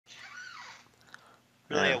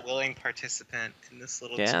Really Yeah. a willing participant in this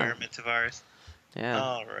little Yeah. experiment of ours. Yeah.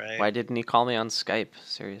 All right. Why didn't he call me on Skype?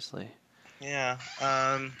 Seriously. Yeah.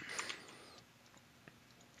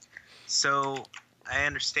 So I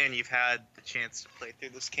understand you've had the chance to play through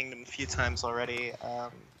this kingdom a few times already.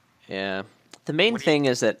 Yeah. The main What do you thing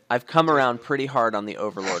is that I've come do? around pretty hard on the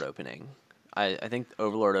Overlord opening. I think the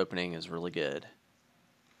Overlord opening is really good.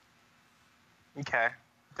 Okay.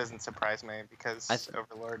 Doesn't surprise me because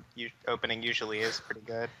Overlord opening usually is pretty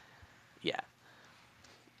good. Yeah.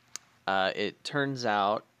 It turns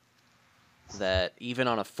out that even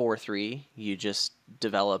on a 4-3, you just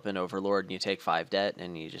develop an Overlord and you take 5 debt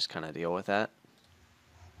and you just kind of deal with that.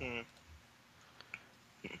 Hmm.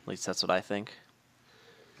 At least that's what I think.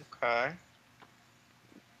 Okay.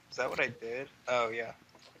 Is that what I did? Oh, yeah.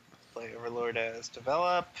 Play Overlord as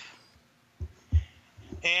develop.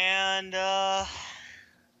 And,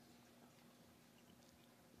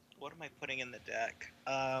 what am I putting in the deck?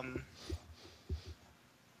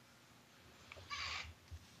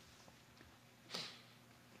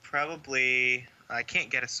 Probably, I can't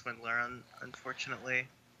get a Swindler, unfortunately.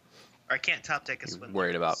 Or I can't top deck a You're Swindler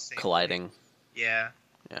worried about safely. colliding. Yeah.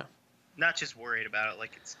 Yeah. Not just worried about it,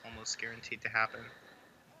 like it's almost guaranteed to happen.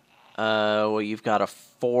 Well, you've got a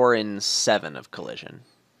 4 and 7 of collision.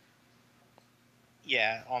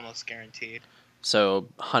 Yeah, almost guaranteed. So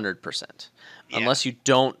 100%. Yeah. Unless you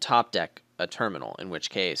don't top deck a terminal, in which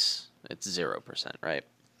case it's 0%, right?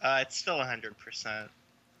 It's still 100%.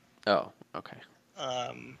 Oh, okay.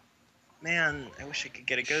 Man, I wish I could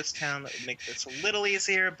get a ghost town that would make this a little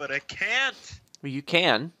easier, but I can't. Well, you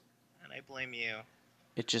can. And I blame you.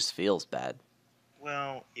 It just feels bad.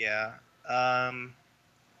 Well, yeah.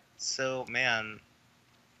 So, man,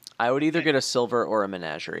 I would either get a silver or a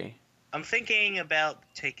menagerie. I'm thinking about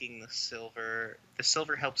taking the silver. The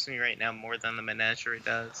silver helps me right now more than the menagerie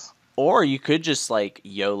does. Or you could just, like,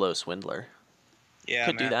 YOLO Swindler. Yeah,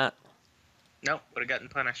 Could do that. Nope, would have gotten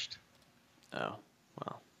punished. Oh,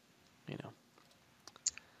 well, you know.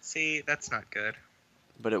 See, that's not good.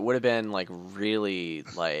 But it would have been, like, really,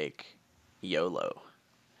 like, YOLO.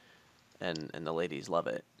 And the ladies love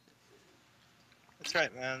it. That's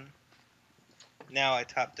right, man. Now I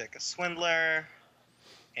top deck a Swindler,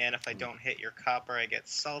 and if I don't hit your copper, I get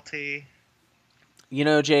salty. You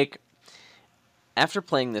know, Jake, after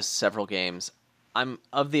playing this several games, I'm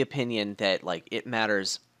of the opinion that, like, it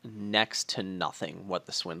matters next to nothing what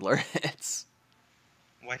the Swindler hits.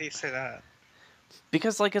 Why do you say that?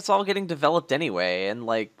 Because, like, it's all getting developed anyway, and,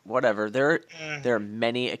 like, whatever. There are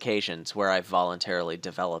many occasions where I voluntarily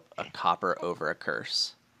develop a copper over a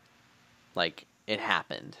curse. Like, it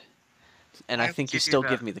happened. And I think you still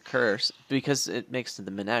give me the curse because it makes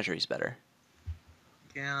the menageries better.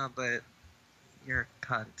 Yeah, but you're a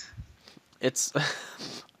cunt. It's...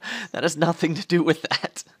 that has nothing to do with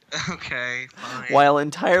that. Okay, fine. While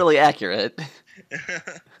entirely accurate...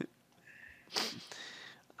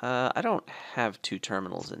 I don't have 2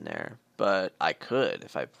 terminals in there, but I could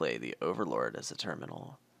if I play the Overlord as a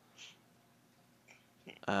terminal.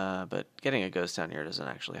 But getting a ghost down here doesn't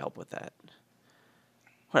actually help with that.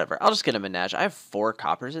 Whatever, I'll just get a Menage. I have 4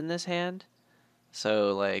 coppers in this hand,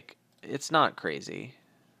 so, like, it's not crazy.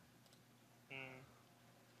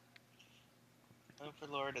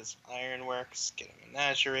 Overlord is Ironworks, get a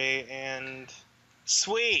Menagerie, and...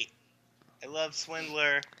 Sweet! I love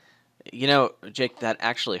Swindler. You know, Jake, that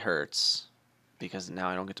actually hurts, because now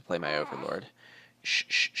I don't get to play my Overlord.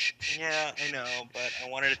 Yeah, I know, but I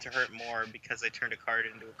wanted it to hurt more because I turned a card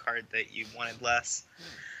into a card that you wanted less.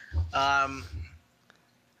 I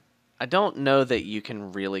don't know that you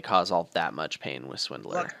can really cause all that much pain with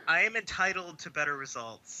Swindler. Look, I am entitled to better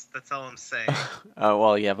results. That's all I'm saying. Oh,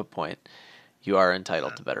 well, you have a point. You are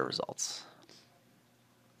entitled to better results.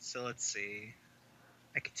 So let's see.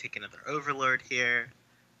 I could take another Overlord here.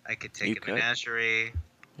 I could take a Menagerie.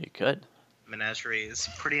 You could. Menagerie is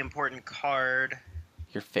a pretty important card.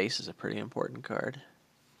 Your face is a pretty important card.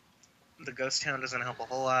 The Ghost Town doesn't help a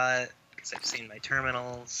whole lot, because I've seen my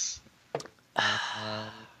terminals.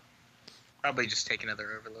 Probably just take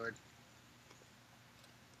another Overlord.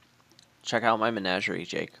 Check out my Menagerie,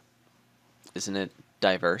 Jake. Isn't it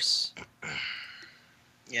diverse?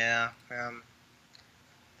 Yeah,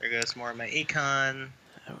 there goes more of my econ.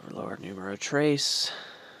 Overlord Numero Trace.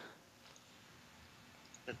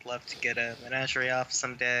 Would love to get a Menagerie off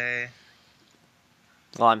someday.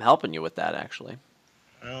 Well, I'm helping you with that, actually.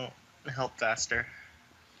 Well, help faster.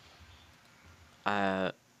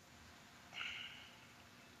 I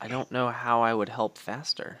don't know how I would help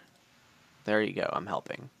faster. There you go, I'm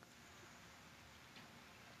helping.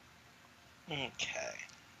 Okay.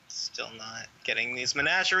 Still not getting these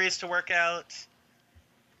Menageries to work out.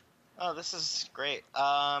 Oh, this is great.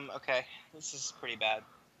 Okay. This is pretty bad.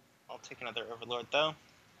 I'll take another Overlord, though.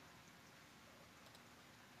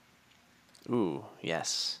 Ooh,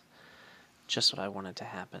 yes. Just what I wanted to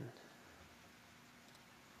happen.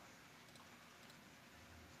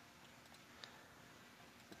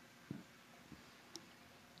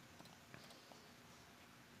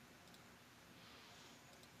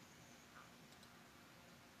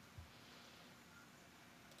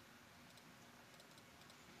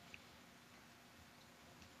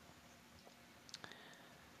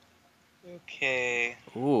 Okay.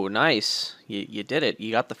 Ooh, nice. You did it.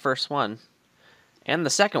 You got the first one. And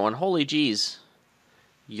the second one. Holy jeez.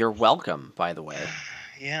 You're welcome, by the way.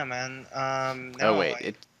 Yeah, man. Oh, No,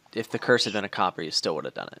 wait. If the curse had been a copper, you still would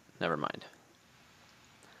have done it. Never mind.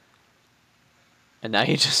 And now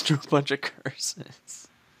you just drew a bunch of curses.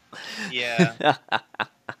 Yeah.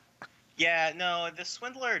 Yeah, no, the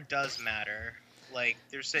Swindler does matter. Like,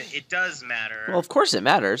 it does matter. Well, of course it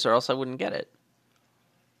matters, or else I wouldn't get it.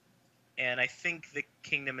 And I think the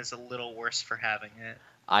Kingdom is a little worse for having it.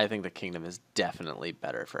 I think the Kingdom is definitely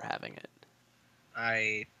better for having it.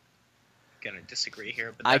 I gonna disagree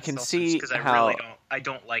here, but I that's can also see because I how really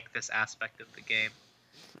don't like this aspect of the game.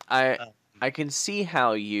 I can see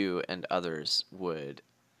how you and others would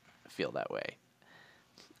feel that way,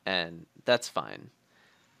 and that's fine.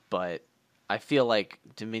 But I feel like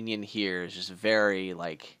Dominion here is just very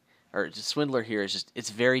like, or just Swindler here is just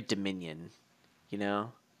it's very Dominion, you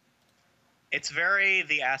know. It's very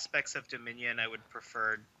the aspects of Dominion I would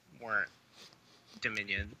prefer weren't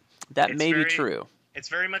Dominion. That It's may be very true. It's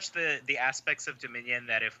very much the aspects of Dominion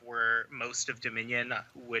that if we're most of Dominion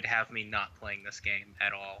would have me not playing this game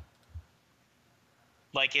at all.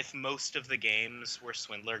 Like if most of the games were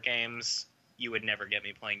Swindler games, you would never get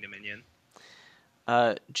me playing Dominion.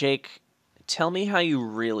 Jake, tell me how you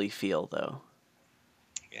really feel though.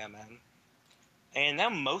 Yeah, man. And now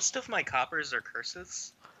most of my coppers are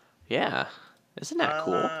curses. Yeah, isn't that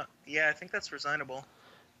cool? Yeah, I think that's resignable.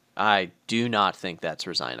 I do not think that's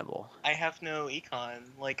resignable. I have no econ.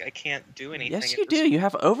 Like, I can't do anything. Yes, you do. You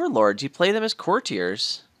have overlords. You play them as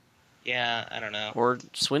courtiers. Yeah, I don't know. Or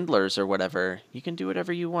swindlers or whatever. You can do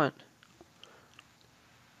whatever you want.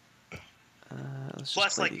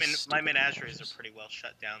 Plus, like, my menageries are pretty well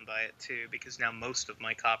shut down by it, too, because now most of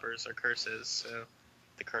my coppers are curses, so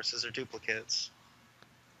the curses are duplicates.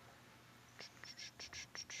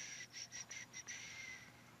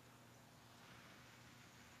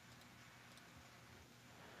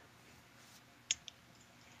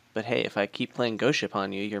 But hey, if I keep playing Ghost Ship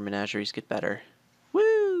on you, your menageries get better.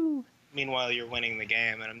 Woo! Meanwhile, you're winning the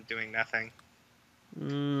game, and I'm doing nothing.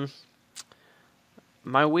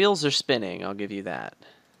 My wheels are spinning, I'll give you that.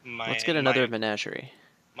 Let's get another menagerie.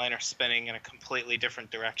 Mine are spinning in a completely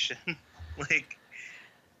different direction. Like,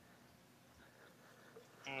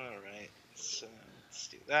 alright, so let's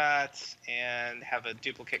do that, and have a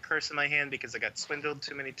duplicate curse in my hand because I got swindled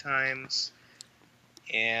too many times,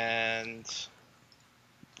 and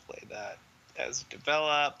play that as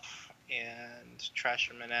develop, and trash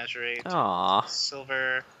your menagerie to Aww.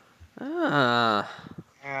 silver.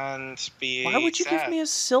 And be Why would you sad give me a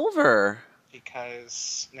silver?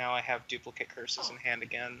 because now I have duplicate curses in hand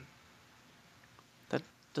again. That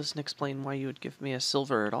doesn't explain why you would give me a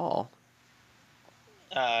silver at all.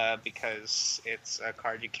 Because it's a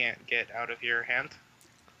card you can't get out of your hand.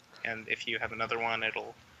 And if you have another one,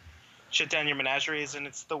 it'll shut down your menageries, and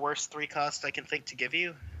it's the worst 3 cost I can think to give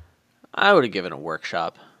you. I would have given a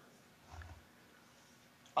workshop.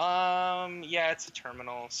 Yeah, it's a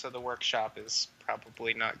terminal, so the workshop is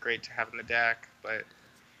probably not great to have in the deck, but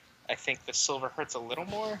I think the silver hurts a little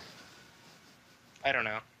more. I don't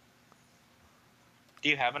know. Do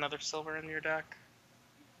you have another silver in your deck?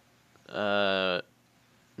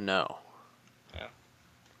 No. Yeah.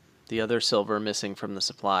 The other silver missing from the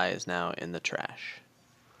supply is now in the trash.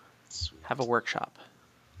 Sweet. Have a workshop.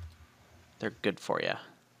 They're good for you.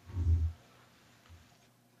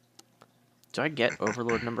 Do I get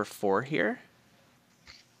Overlord number 4 here?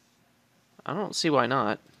 I don't see why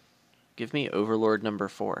not. Give me Overlord number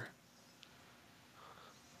 4.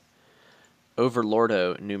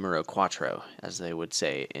 Overlordo numero cuatro, as they would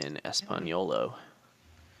say in Españolo.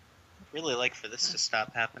 I'd really like for this to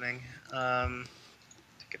stop happening. To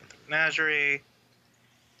get into Menagerie.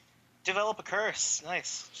 Develop a curse.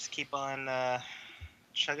 Nice. Just keep on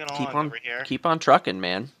chugging along over here. Keep on trucking,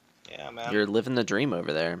 man. Yeah, man. You're living the dream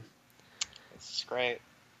over there. This is great.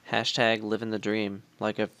 Hashtag living the dream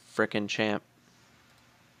like a frickin' champ.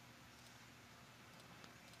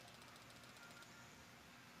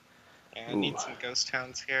 Yeah, I need some ghost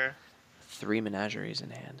towns here. 3 menageries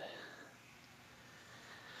in hand.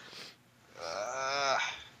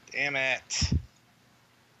 Damn it.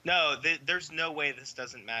 No, there's no way this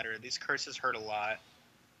doesn't matter. These curses hurt a lot.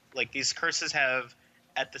 Like, these curses have,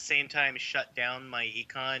 at the same time, shut down my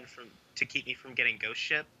econ to keep me from getting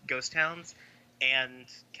ghost towns, and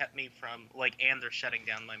kept me from, like, and they're shutting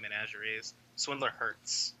down my menageries. Swindler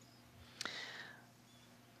hurts.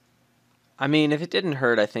 I mean, if it didn't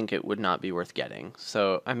hurt, I think it would not be worth getting.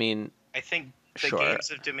 So, I mean, I think the sure. games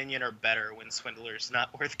of Dominion are better when Swindler's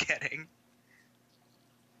not worth getting.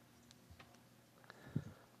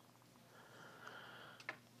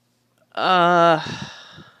 I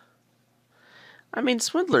mean,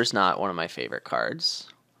 Swindler's not one of my favorite cards.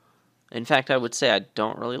 In fact, I would say I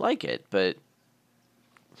don't really like it, but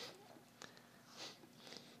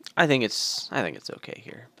I think it's okay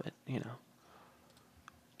here, but you know.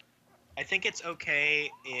 I think it's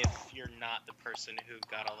okay if you're not the person who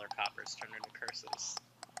got all their coppers turned into curses.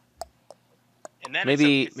 And then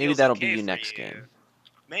maybe it that'll okay be you next game.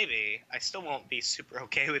 Maybe. I still won't be super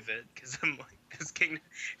okay with it, because I'm like, if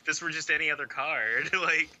this were just any other card,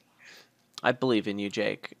 like... I believe in you,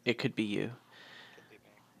 Jake. It could be you. Could be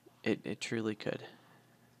me. It truly could.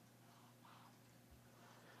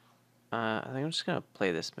 I think I'm just gonna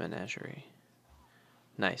play this Menagerie.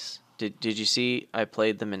 Nice. Did you see I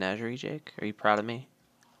played the Menagerie, Jake? Are you proud of me?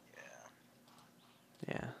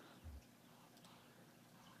 Yeah.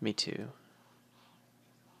 Me too.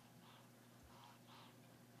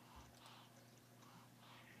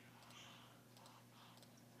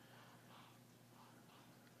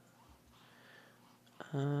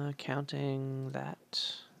 Counting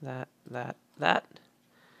that. There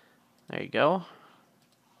you go.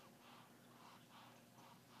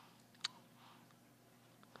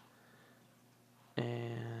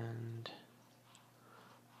 And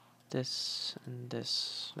this, and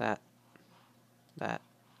this, that,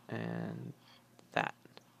 and that.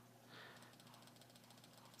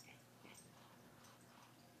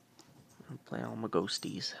 I'll play all my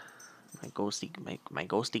ghosties. My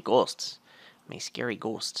ghosty ghosts. My scary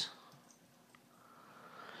ghosts.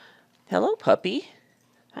 Hello, puppy.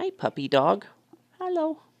 Hi, puppy dog.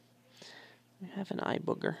 Hello. I have an eye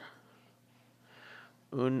booger.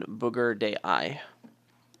 Un booger de eye.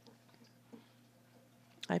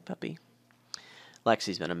 Hi, puppy.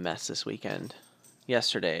 Lexi's been a mess this weekend.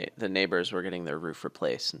 Yesterday, the neighbors were getting their roof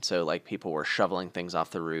replaced, and so, like, people were shoveling things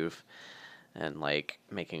off the roof and, like,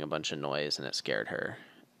 making a bunch of noise, and it scared her.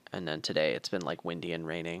 And then today, it's been, like, windy and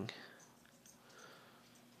raining.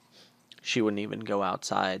 She wouldn't even go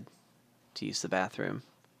outside to use the bathroom.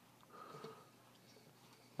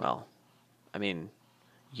 Well, I mean,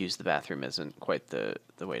 use the bathroom isn't quite the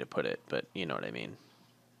way to put it, but you know what I mean.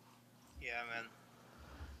 Yeah, man.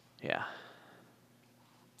 Yeah.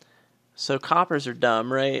 So coppers are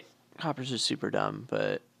dumb, right? Coppers are super dumb,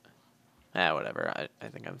 but whatever. I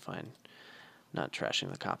think I'm fine. Not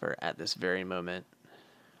trashing the copper at this very moment.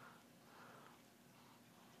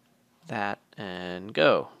 That and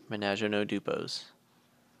go. Menagerie no dupos.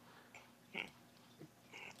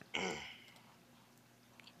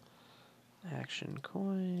 Action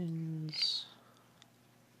coins.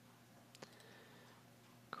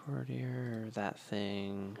 Courtier, that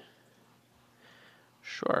thing.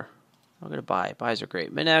 Sure. I'll go to buy. Buys are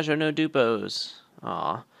great. Menagerie no dupos.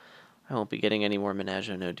 Aw. I won't be getting any more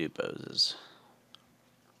Menagerie no dupos.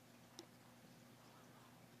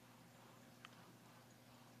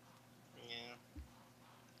 Yeah.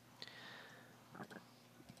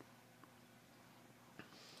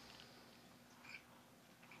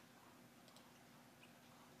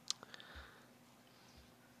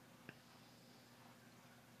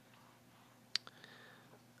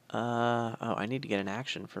 Oh, I need to get an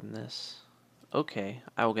action from this. Okay,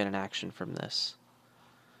 I will get an action from this.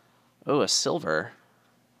 Oh, a silver.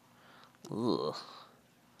 Ugh.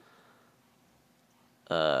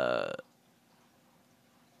 There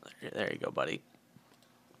you go, buddy.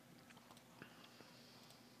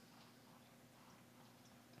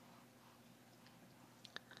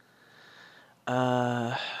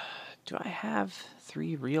 Do I have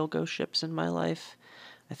 3 real ghost ships in my life?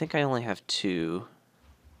 I think I only have 2.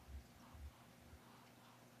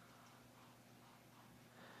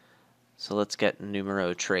 So let's get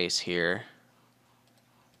numero trace here.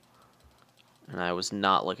 And I was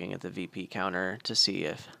not looking at the VP counter to see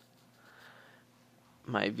if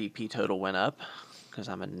my VP total went up, because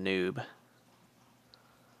I'm a noob.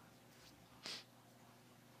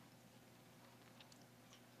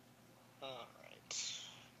 Alright.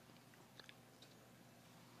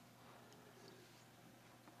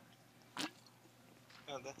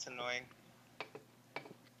 Oh, that's annoying.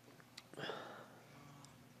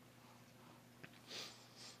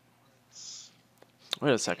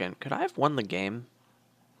 Wait a second. Could I have won the game?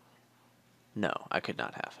 No, I could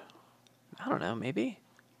not have. I don't know. Maybe.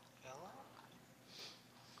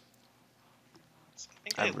 I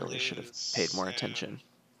think I I really should have lose paid more soon. attention.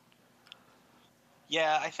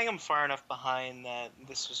 Yeah, I think I'm far enough behind that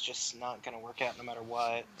this was just not going to work out no matter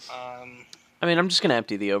what. I mean, I'm just gonna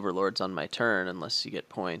empty the overlords on my turn unless you get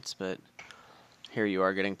points, but here you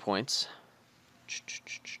are getting points.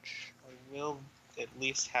 I will at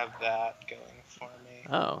least have that going for me.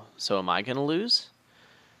 Oh, so am I gonna lose?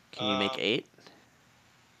 Can you make 8?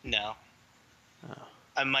 No. Oh.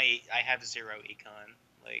 I have 0 econ.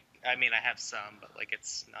 Like, I mean, I have some, but like,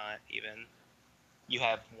 it's not even. You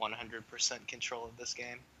have 100% control of this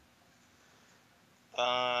game.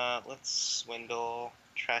 Let's swindle,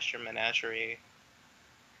 trash your menagerie,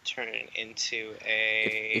 turn it into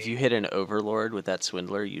a. If you hit an overlord with that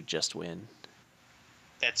swindler, you just win.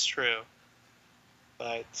 That's true.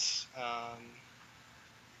 But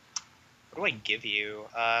what do I give you?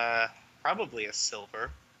 Probably a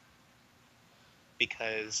silver,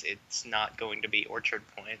 because it's not going to be orchard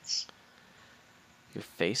points. Your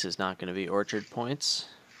face is not gonna be orchard points.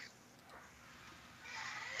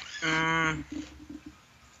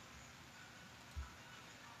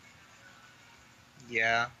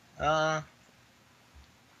 Yeah.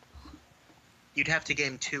 You'd have to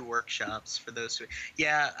game 2 workshops for those who.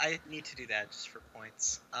 Yeah, I need to do that just for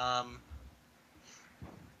points.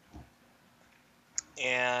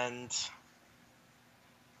 And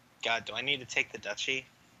God, do I need to take the duchy?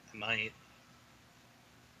 I might.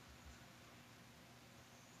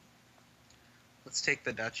 Let's take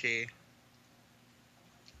the duchy.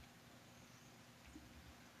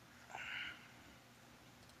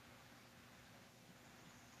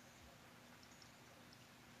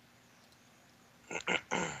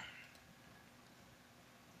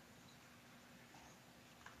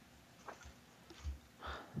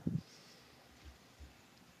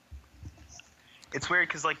 It's weird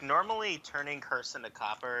because like normally turning curse into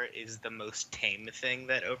copper is the most tame thing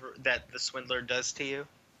that the swindler does to you.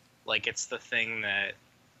 Like it's the thing that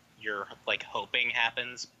you're like hoping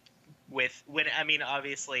happens with when I mean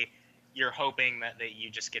obviously you're hoping that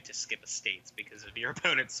you just get to skip estates because of your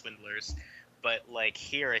opponent's swindlers. But like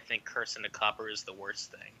here I think curse into copper is the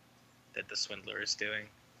worst thing that the swindler is doing.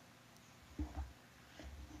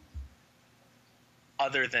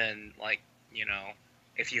 Other than like, you know,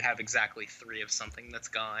 if you have exactly 3 of something that's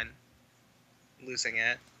gone, losing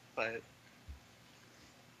it, but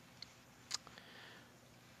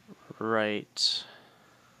Right.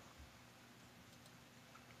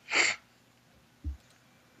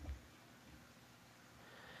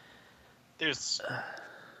 there's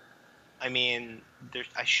I mean,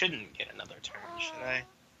 I shouldn't get another turn, should I?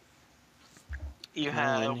 You Go in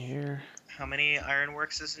have here. how many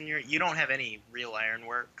Ironworks is in your? You don't have any real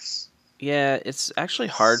Ironworks. Yeah, it's actually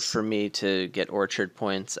hard for me to get orchard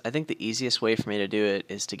points. I think the easiest way for me to do it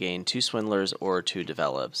is to gain 2 swindlers or 2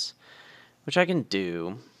 develops, which I can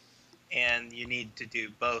do. And you need to do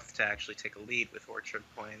both to actually take a lead with orchard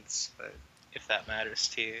points, but if that matters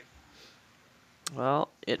to you. Well,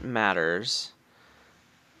 it matters.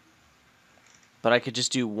 But I could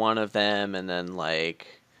just do one of them and then,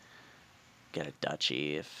 like, get a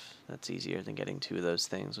duchy if that's easier than getting 2 of those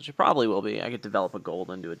things, which it probably will be. I could develop a gold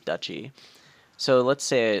into a duchy. So let's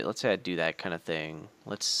say I do that kind of thing.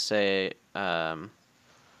 Let's say I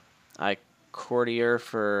courtier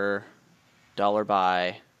for dollar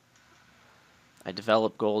buy. I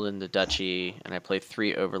develop gold into duchy, and I play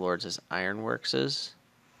 3 overlords as Ironworkses.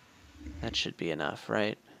 That should be enough,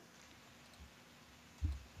 right?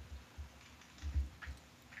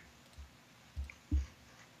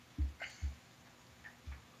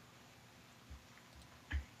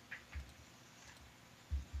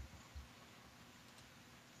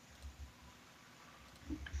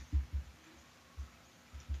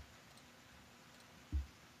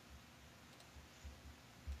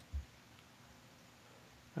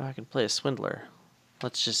 Oh, I can play a Swindler.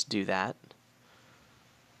 Let's just do that.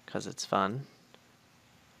 Because it's fun.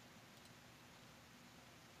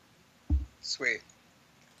 Sweet.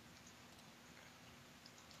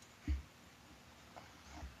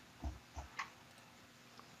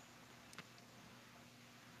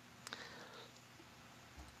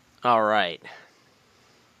 All right.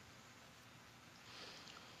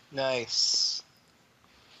 Nice.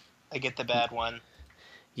 I get the bad one.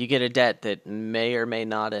 You get a debt that may or may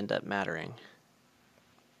not end up mattering.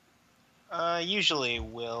 Usually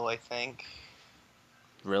will, I think.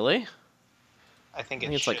 Really? I think I it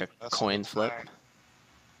think it's should like a most of coin the flip.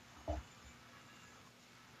 time.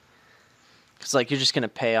 Because, like, you're just going to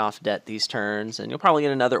pay off debt these turns, and you'll probably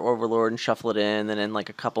get another Overlord and shuffle it in, and then, like,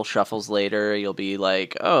 a couple shuffles later, you'll be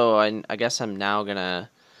like, oh, I guess I'm now going to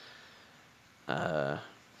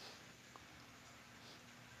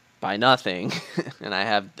buy nothing, and I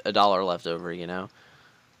have $1 left over, you know?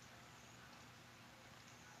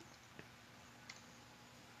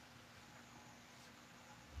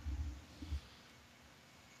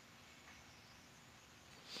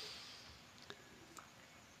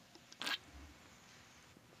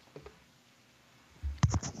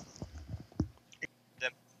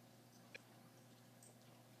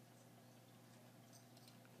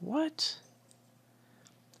 What?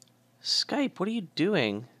 Skype, what are you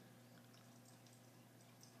doing?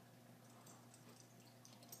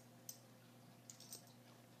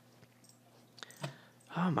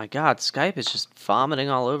 Oh my god, Skype is just vomiting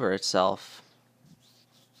all over itself.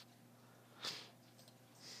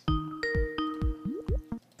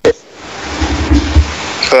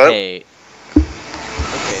 Hello? Hey.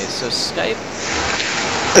 Okay, so Skype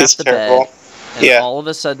It's the terrible. bed, and Yeah. all of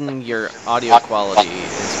a sudden your audio quality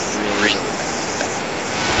is really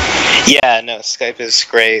Yeah, no, Skype is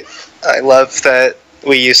great. I love that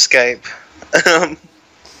we use Skype.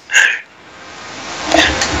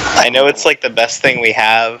 I know it's like the best thing we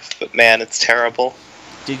have, but man, it's terrible.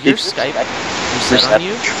 Did your Skype reset on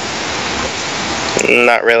you?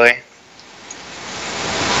 Not really.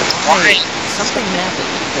 Why? Something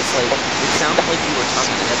happened, because like it sounded like you were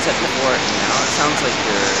talking to the headset before, and now it sounds like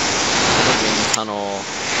you're in a wind tunnel.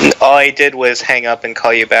 All I did was hang up and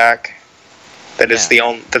call you back. That's the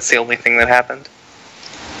only thing that happened.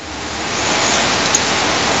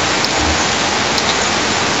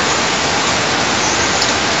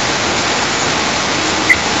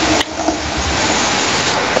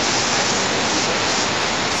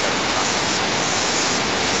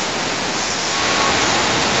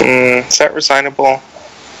 Is that resignable?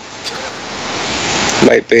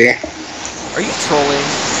 Might be. Are you trolling?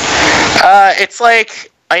 It's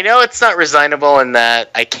like, I know it's not resignable in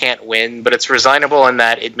that I can't win, but it's resignable in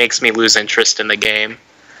that it makes me lose interest in the game.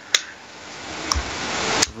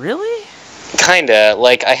 Really? Kinda.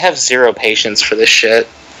 Like, I have zero patience for this shit.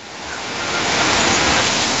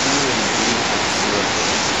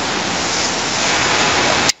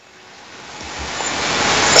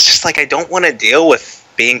 It's just like, I don't want to deal with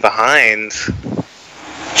being behind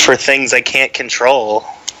for things I can't control. Do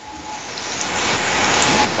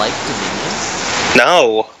you like Dominion?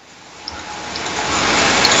 No.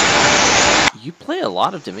 You play a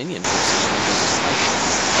lot of Dominion.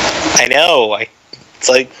 I know. It's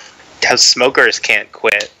like how smokers can't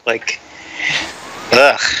quit. Like,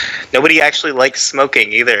 ugh. Nobody actually likes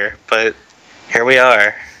smoking either, but here we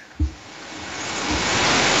are.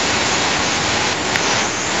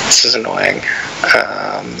 This is annoying.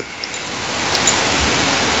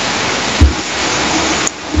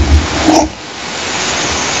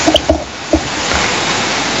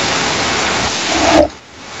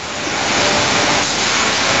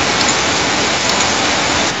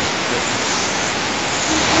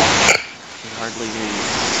 Hardly hear you.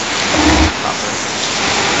 Proper.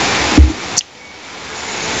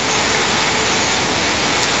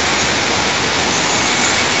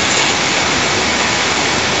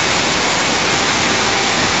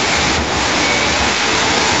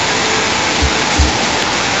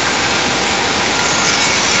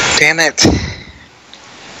 Damn it.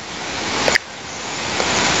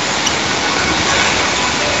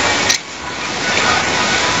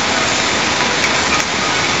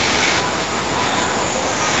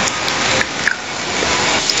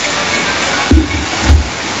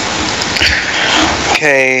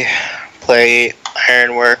 Okay, play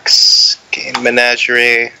Ironworks, gain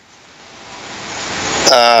Menagerie.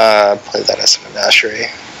 Play that as a Menagerie.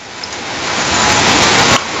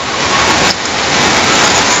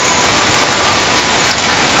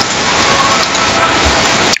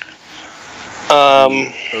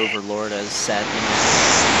 Overlord as sad.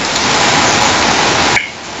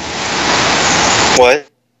 What?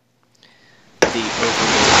 The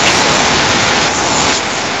Overlord.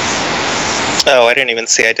 Oh, I didn't even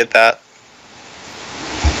see I did that.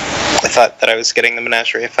 I thought that I was getting the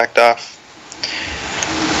Menagerie effect off.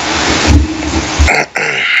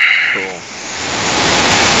 Cool.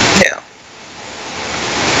 Yeah.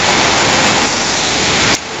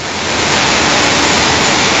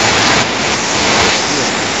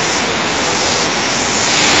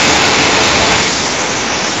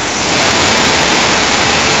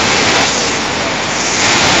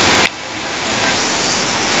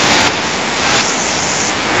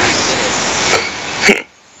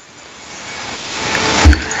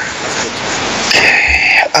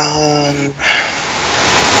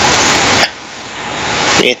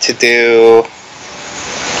 Need to do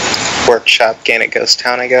workshop, gain a ghost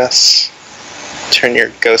town, I guess. Turn your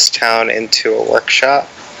ghost town into a workshop.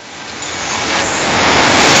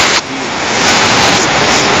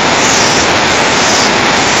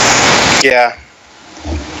 Yeah.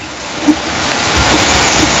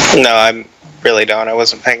 No, I really don't. I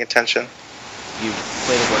wasn't paying attention. You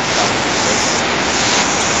play the workshop.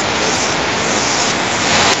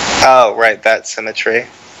 Oh, right, that symmetry.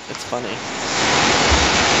 It's funny.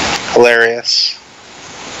 Hilarious.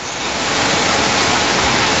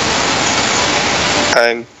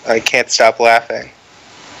 I can't stop laughing.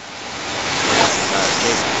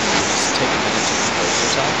 Jake, can you just take a minute to compose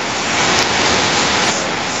yourself?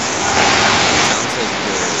 Sounds like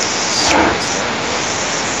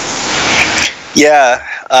you're Yeah.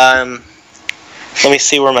 Let me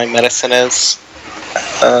see where my medicine is.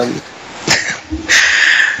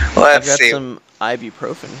 Let's I've got see. some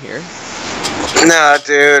ibuprofen here. No,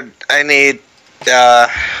 dude, I need.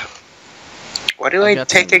 What do I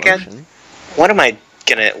take again? Lotion. What am I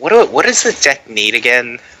gonna? What does the deck need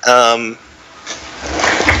again?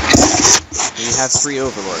 You have 3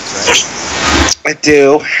 overlords, right? I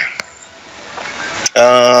do.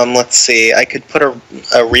 Let's see. I could put a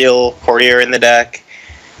real courtier in the deck.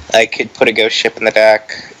 I could put a ghost ship in the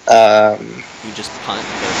deck. You just punt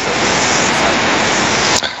the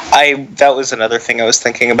that was another thing I was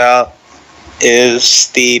thinking about, is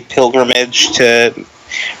the pilgrimage to,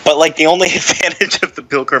 but like the only advantage of the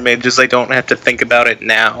pilgrimage is I don't have to think about it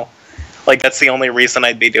now. Like that's the only reason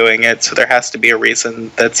I'd be doing it, so there has to be a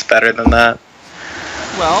reason that's better than that.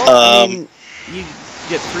 Well, I mean, you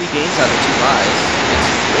get 3 games out of 2 buys.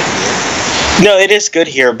 It's good here. No, it is good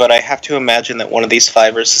here, but I have to imagine that one of these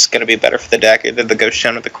 5ers is going to be better for the deck, either the Ghost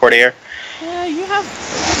Town or the Courtier. Yeah, you have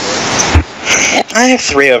overlords. I have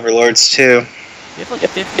 3 overlords too. You have like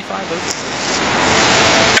 55 overlords.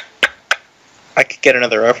 I could get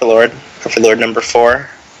another overlord. Overlord number 4.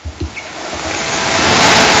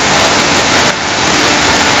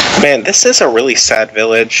 Man, this is a really sad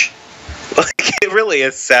village. Like, it really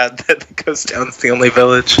is sad that the Ghost Town's the only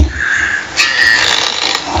village.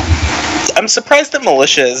 I'm surprised that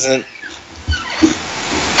Militia isn't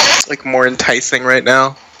like more enticing right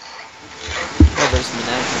now. Well, there's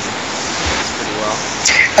Menagerie. That's pretty well.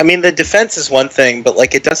 I mean, the defense is one thing, but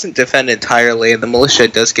like it doesn't defend entirely, and the Militia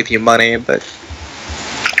does give you money, but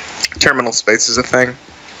terminal space is a thing.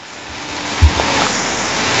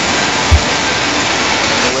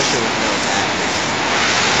 Militia with no attack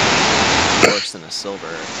is worse than a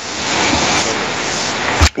silver.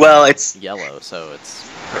 Well, it's yellow, so it's.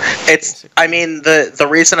 I mean, the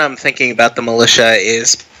reason I'm thinking about the Militia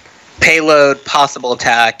is payload, possible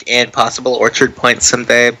attack, and possible orchard points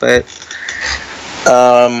someday, but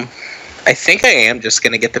I think I am just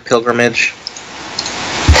going to get the pilgrimage.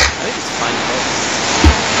 I think it's fine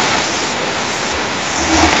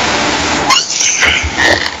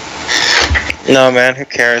to No, man, who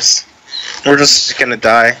cares? We're just going to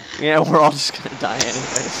die. Yeah, we're all just going to die anyway,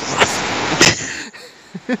 so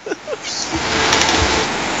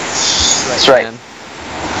That's right. Man.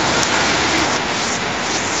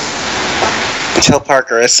 Tell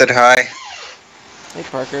Parker I said hi. Hey,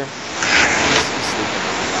 Parker.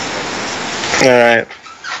 Alright.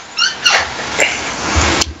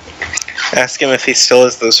 Ask him if he still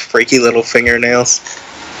has those freaky little fingernails.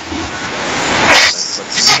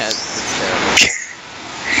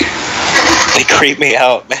 They creep me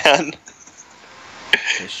out, man.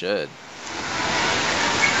 They should.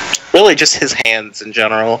 Really, just his hands in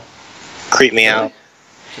general creep me out.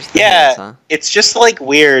 Yeah, hands, huh? It's just like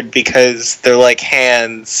weird because they're like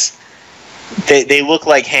hands. They look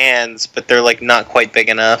like hands, but they're like not quite big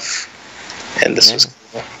enough. And this was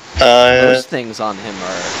cool. Most things on him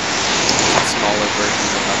are smaller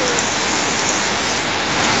versions of other.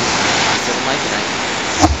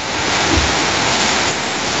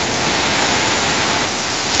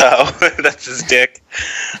 Oh, that's his dick.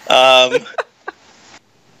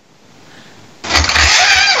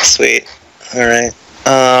 Sweet. Alright.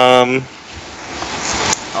 Oh,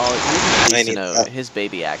 you need to know his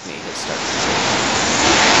baby acne has started.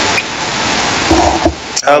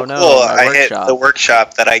 Oh, no, cool. I hit the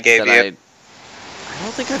workshop that I gave you. I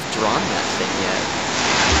don't think I've drawn that thing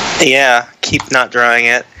yet. Yeah, keep not drawing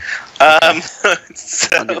it.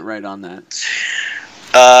 So, I'll get right on that.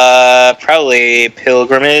 Probably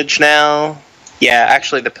pilgrimage now. Yeah,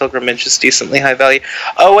 actually the pilgrimage is decently high value.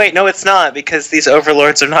 Oh wait, no it's not, because these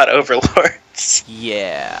overlords are not overlords.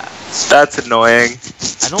 Yeah. That's annoying.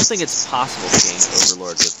 I don't think it's possible to gain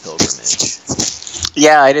overlord with pilgrimage.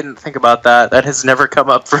 Yeah, I didn't think about that. That has never come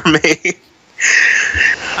up for me.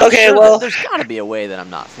 I'm Okay, sure well, there's got to be a way that I'm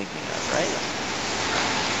not thinking of, right?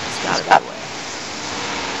 There's got to be a way.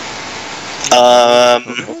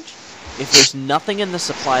 If there's nothing in the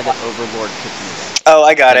supply that Overlord could do, oh,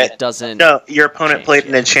 I got it it. doesn't. No, your opponent played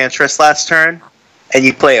an Enchantress last turn, and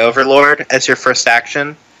you play Overlord as your first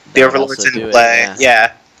action. The Overlord's in play.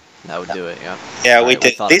 Yeah. That would do it. Yeah. Yeah, we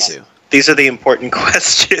did. These are the important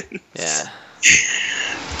questions. Yeah.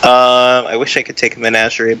 I wish I could take a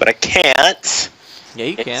Menagerie, but I can't. Yeah,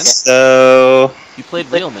 you can. So you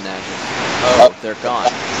played real Menagerie. Oh, they're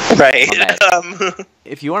gone. Right.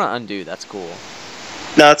 If you want to undo, that's cool.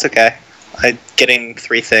 No, it's okay. Getting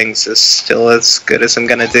 3 things is still as good as I'm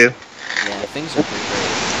gonna do. Yeah, things are pretty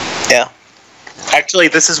great. Yeah. Actually,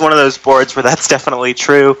 this is one of those boards where that's definitely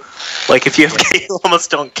true. Like, if you almost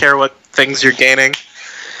don't care what things you're gaining,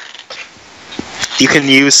 you can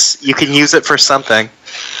use it for something.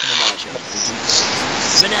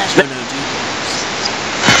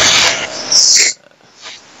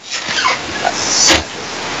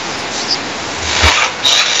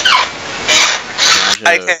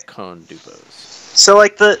 So,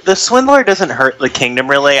 like, the Swindler doesn't hurt the kingdom,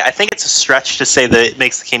 really. I think it's a stretch to say that it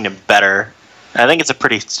makes the kingdom better. I think it's a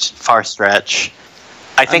pretty far stretch.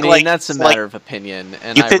 I mean, that's a matter of opinion,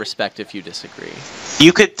 and I respect if you disagree.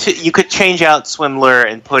 You could change out Swindler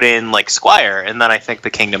and put in, like, Squire, and then I think the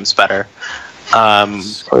kingdom's better. Or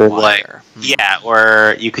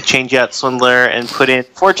you could change out Swindler and put in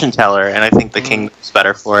Fortune Teller, and I think the kingdom's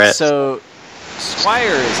better for it. So,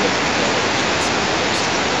 Squire is a village.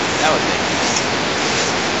 That would make sense.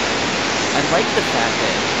 I like the fact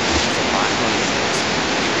that there's a lot going into this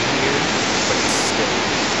here, but it's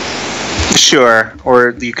still... Sure,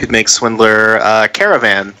 or you could make Swindler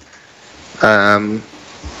Caravan.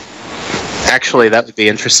 Actually, that would be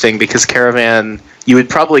interesting, because Caravan... You would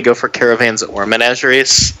probably go for Caravans or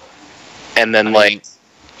Menageries, and then,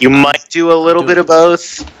 you might do a little bit of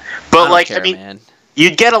both. But,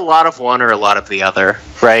 you'd get a lot of one or a lot of the other,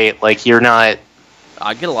 right? Like, you're not...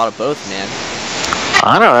 I'd get a lot of both, man.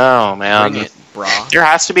 I don't know, man. Bring it, brah. There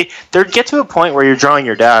has to be... There'd get to a point where you're drawing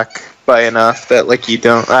your deck by enough that, like, you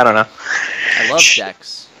don't... I don't know. I love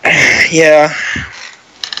decks. Yeah.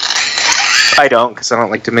 I don't, because I don't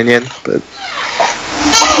like Dominion, but...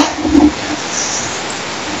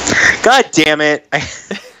 God damn it.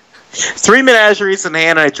 3 Menageries in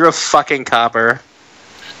hand and I drew a fucking copper.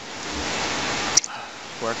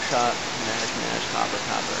 Workshop, Menage, copper.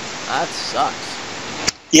 That sucks.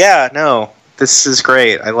 Yeah, no. This is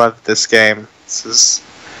great. I love this game. This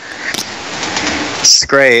is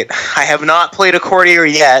great. I have not played a Courtier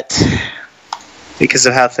yet because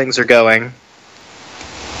of how things are going. Do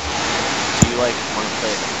you want to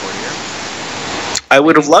play a Courtier? I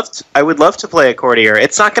would love to play a Courtier.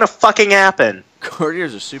 It's not gonna fucking happen.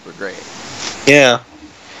 Courtiers are super great. Yeah.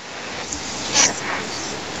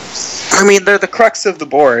 I mean, they're the crux of the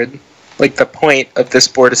board. Like, the point of this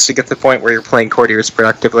board is to get to the point where you're playing Courtiers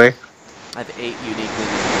productively. I have 8 uniquely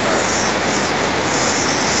named cards.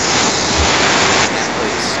 Can't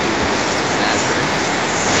play stupid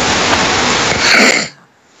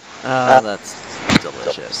Menagerie. That's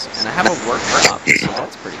delicious. And I have a workshop, so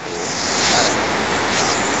that's pretty cool.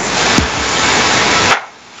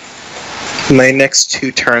 My next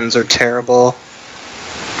 2 turns are terrible.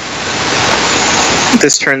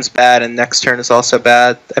 This turn's bad, and next turn is also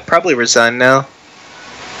bad. I probably resign now.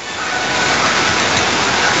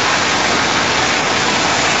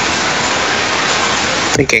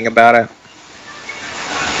 Thinking about it.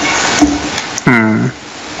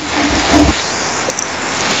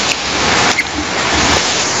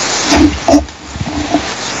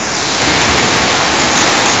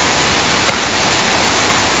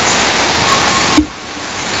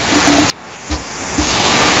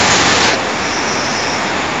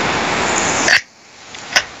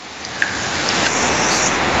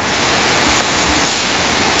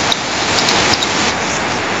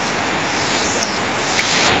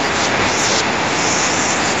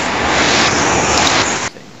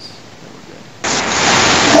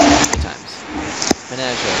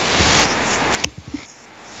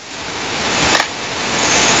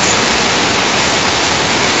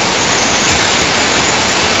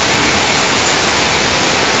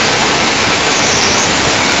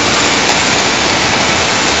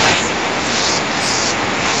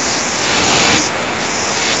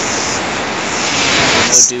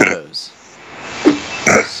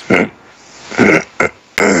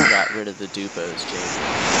 Got rid of the dupos, Jake.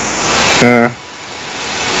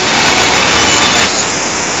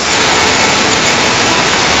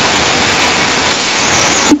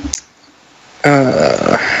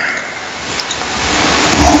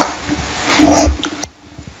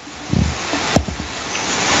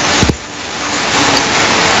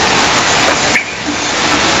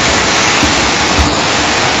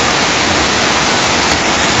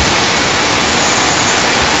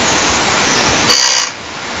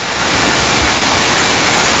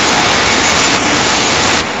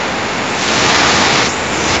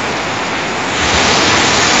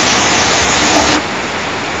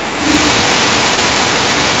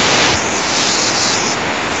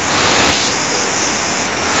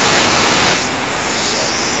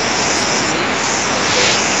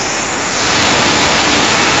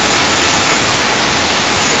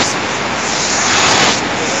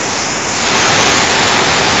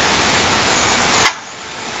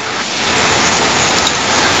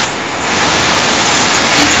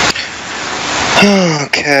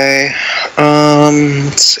 Okay.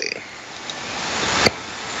 Let's see.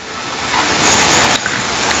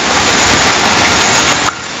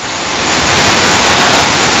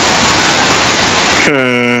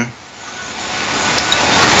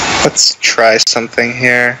 Let's try something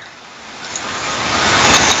here.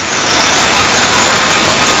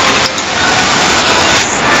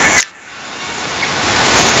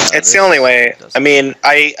 It's the only way. I mean,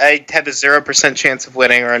 I have a 0% chance of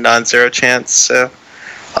winning or a non-zero chance, so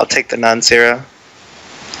I'll take the non-zero.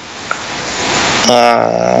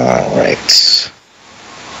 Right. So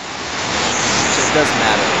it doesn't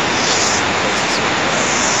matter.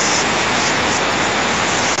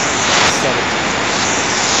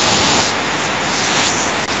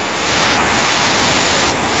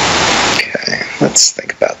 Okay, let's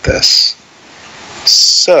think about this.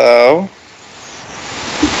 So...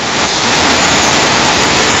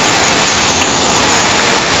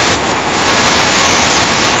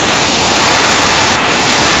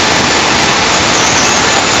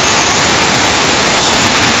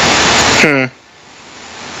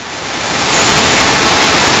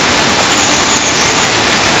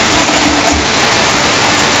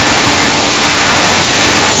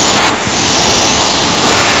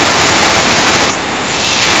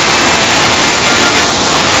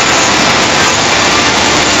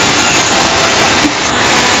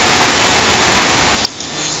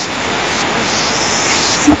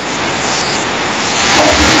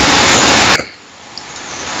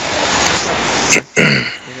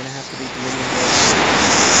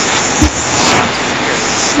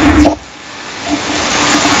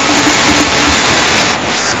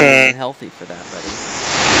 Healthy for that, buddy.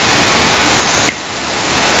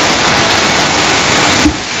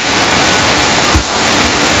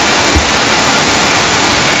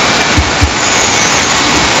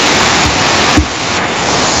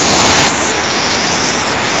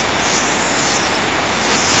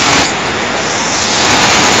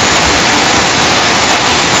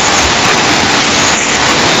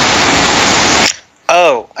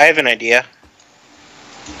 Oh, I have an idea.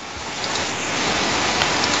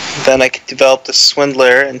 Then I could develop the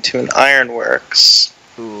Swindler into an Ironworks.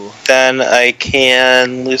 Ooh. Then I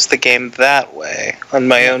can lose the game that way, on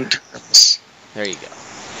my own terms. There you go.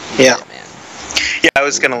 Yeah. Man. Yeah, I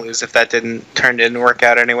was gonna lose if that didn't work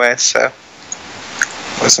out anyway, so...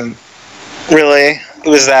 Wasn't really... It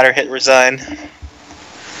was that or hit resign. You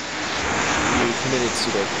committed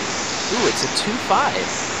pseudo. Ooh, it's a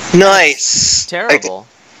 2-5. Nice! Terrible.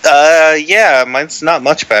 Yeah, mine's not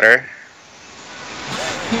much better.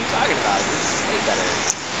 What are you talking about? This is way better.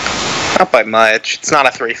 Not by much. It's not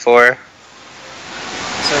a 3-4. So,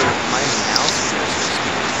 my mouse cursor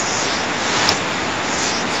speed.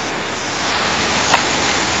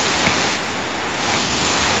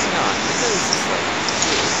 Hang on, Windows is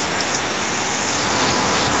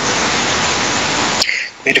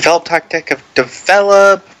like... We develop tactic of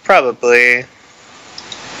develop? Probably.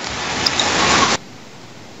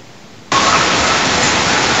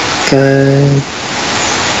 Good.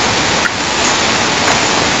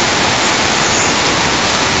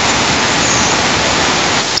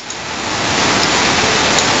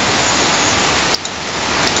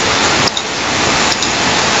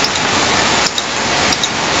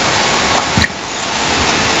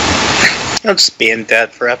 I'll just be in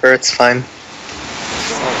debt forever, it's fine.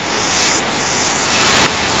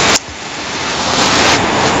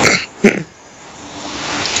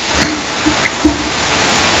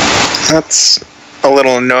 That's a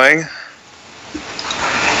little annoying.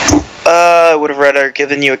 I would have rather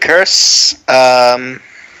given you a curse.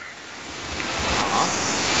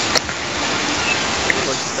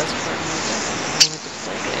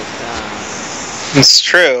 It's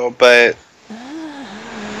true, but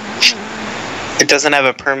it doesn't have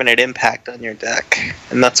a permanent impact on your deck,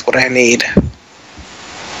 and that's what I need.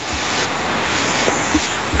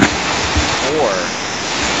 Or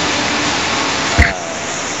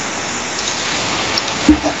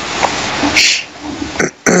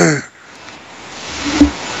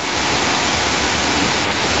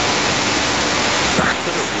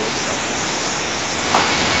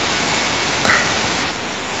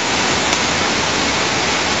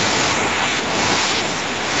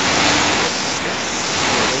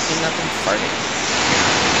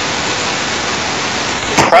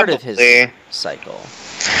part of his cycle.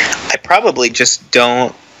 I probably just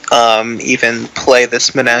don't even play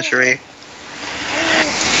this Menagerie.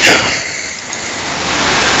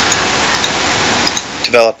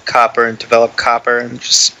 Develop copper and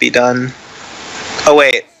just be done. Oh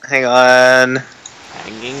wait, hang on.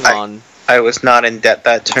 Hanging on. I was not in debt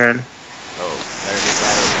that turn. Oh, better get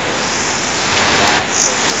that over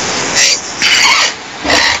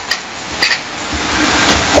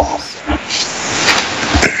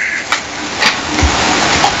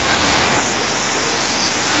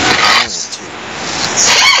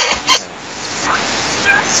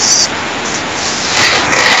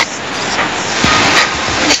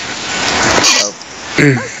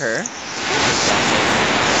Not her.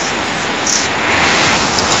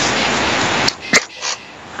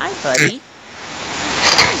 Hi, buddy.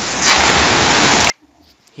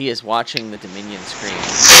 He is watching the Dominion screen.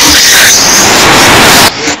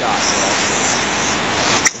 Dear God,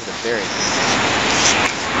 it was a very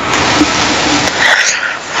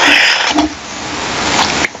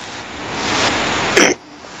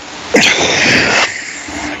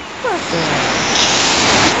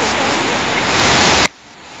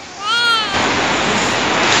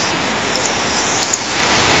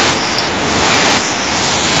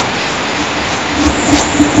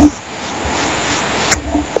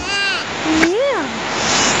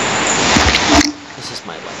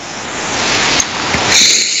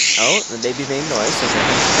the baby made noise, so here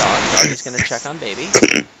comes the dog. Doggy's gonna check on baby.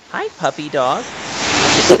 Hi, puppy dog.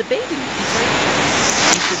 It's the baby. He's right here.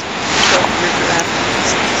 You should show your giraffe.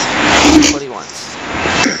 That's what he wants.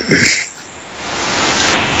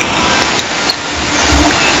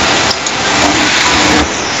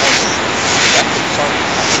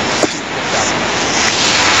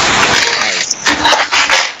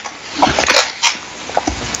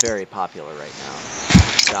 I'm very popular right now.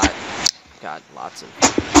 Got lots of.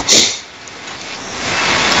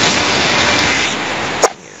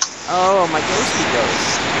 Oh, my ghosty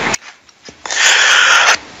ghost.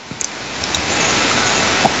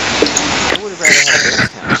 I would rather have this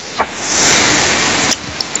town.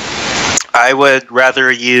 I would rather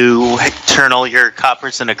you turn all your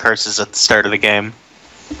coppers into curses at the start of the game.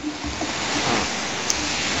 That's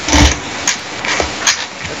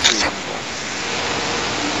reasonable.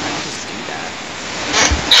 I can just do that.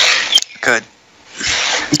 Good.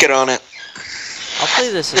 Get on it. I'll play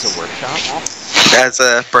this as a workshop. As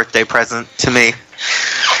a birthday present to me.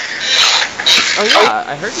 Oh yeah,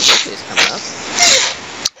 I heard your birthday's coming up.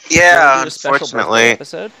 Yeah, unfortunately.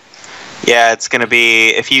 Episode? Yeah, it's gonna be,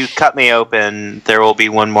 if you cut me open, there will be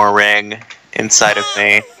one more ring inside of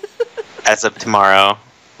me as of tomorrow.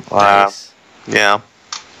 Wow. Nice. Yeah.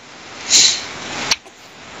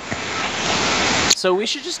 So we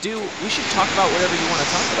should talk about whatever you want to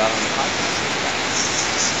talk about on the podcast.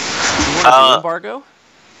 Do you want to do embargo?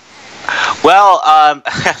 Well,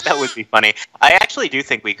 that would be funny. I actually do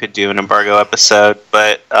think we could do an embargo episode,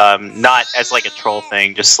 but not as like a troll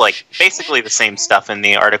thing, just like basically the same stuff in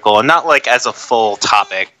the article, and not like as a full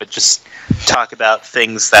topic, but just talk about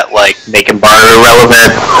things that like make embargo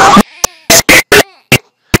relevant.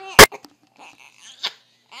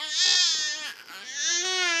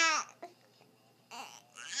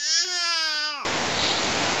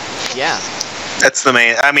 Yeah. That's the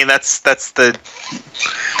main. I mean, that's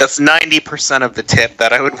 90% of the tip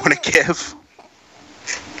that I would want to give.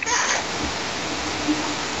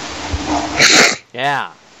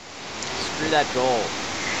 Yeah. Screw that goal.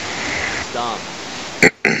 Dumb.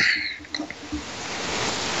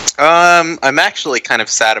 I'm actually kind of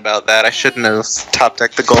sad about that. I shouldn't have top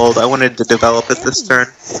decked the gold. I wanted to develop it this turn.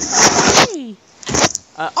 Hey.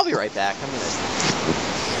 I'll be right back. I'm gonna.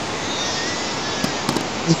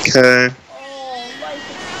 Okay.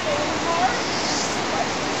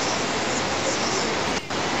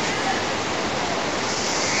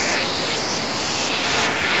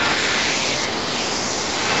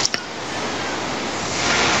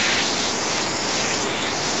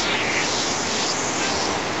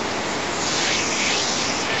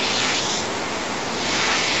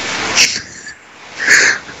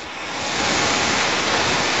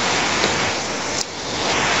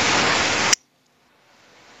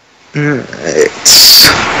 Alright.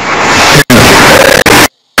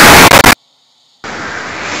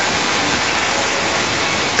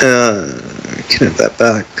 Can have that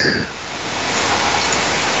back.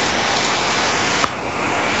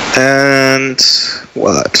 And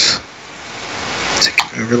what? Take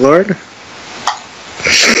an Overlord.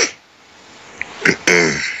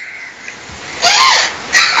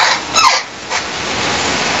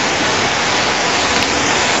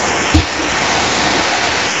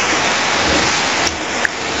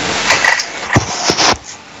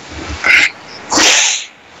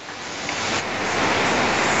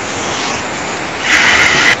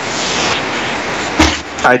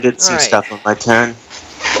 I did some stuff on my turn.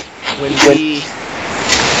 When we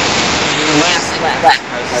last left,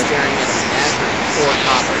 I was staring at a Menagerie 4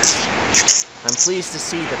 coppers. I'm pleased to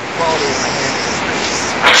see that the quality of my hand has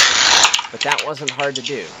increased, but that wasn't hard to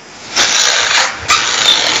do.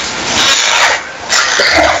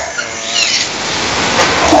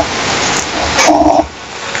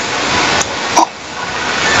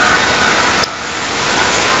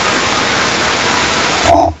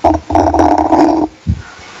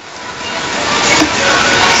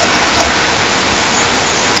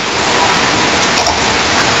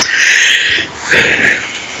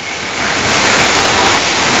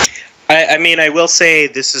 I mean, I will say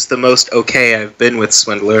this is the most okay I've been with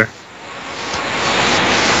Swindler.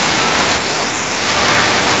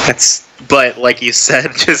 But like you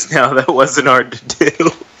said just now, that wasn't hard to do.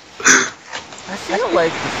 I feel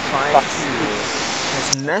like the 5-2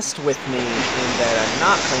 has messed with me in that I'm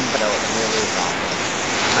not playing development nearly as often.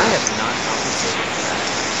 I have not compensated for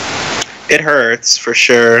that. It hurts, for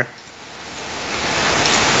sure. I'm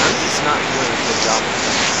just not doing a good job of it.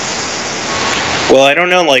 Well, I don't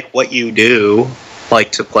know, like, what you do,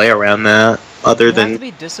 like, to play around that, other than... You have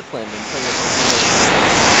to be disciplined and play your own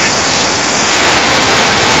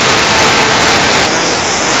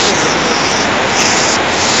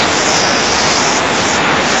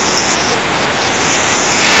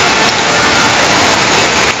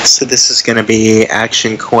So this is going to be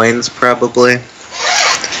action coins, probably.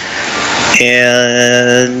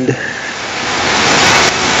 And...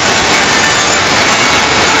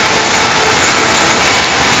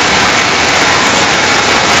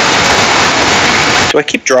 do I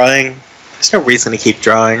keep drawing? There's no reason to keep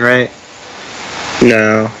drawing, right?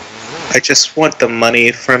 No. I just want the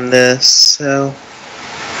money from this, so...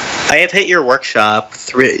 I have hit your workshop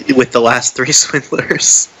with the last 3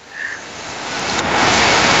 swindlers.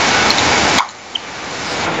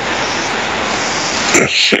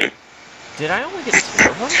 Did I only get 2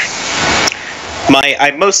 of them?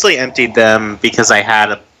 I mostly emptied them because I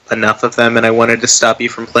had enough of them and I wanted to stop you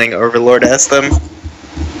from playing Overlord as them.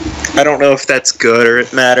 I don't know if that's good or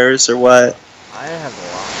it matters or what. I have a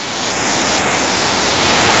lot.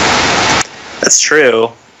 That's true,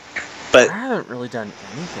 but... I haven't really done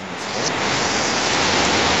anything this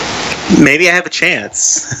game. Maybe I have a chance.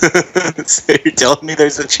 So you're telling me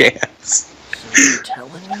there's a chance. So you're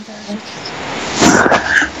telling me there's a chance?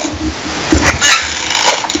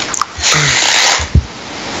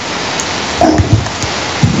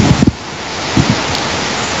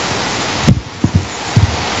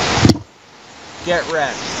 Get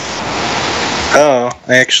wrecked. Oh,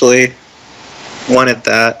 I actually wanted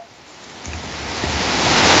that.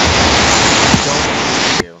 Don't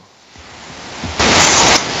need you.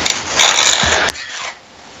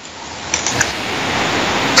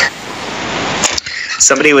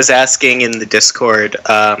 Somebody was asking in the Discord,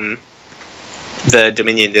 the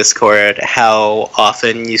Dominion Discord, how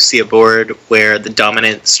often you see a board where the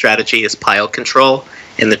dominant strategy is pile control,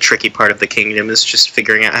 and the tricky part of the kingdom is just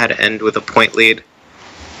figuring out how to end with a point lead.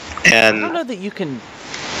 And I don't know that you can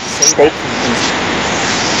say that.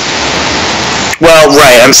 Well,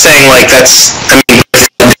 right, I'm saying, like, that's...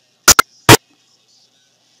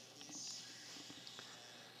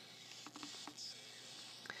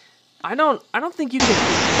 I don't think you can...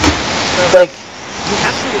 But, like, you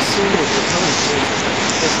have to assume that your opponent's doing something,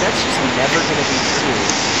 because that's just never going to be true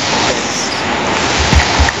against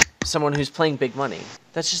someone who's playing big money.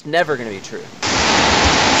 That's just never going to be true.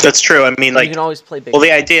 That's true. I mean, like, you can always play big. Well,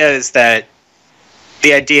 the idea is that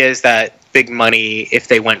big money, if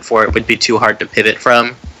they went for it, would be too hard to pivot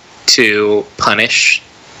from to punish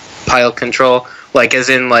pile control. Like, as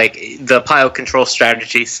in, like, the pile control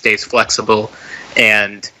strategy stays flexible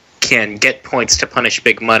and can get points to punish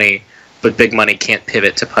big money, but big money can't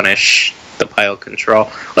pivot to punish the pile control.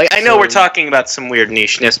 Like, I know we're talking about some weird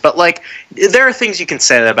nicheness, but, like, there are things you can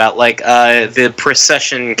say about, like, the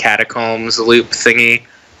Procession Catacombs loop thingy.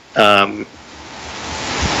 So,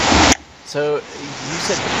 you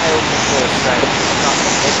said pile control strategy. Not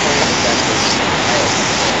the whole point of that was pile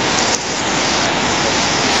control.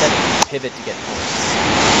 You said pivot to get points.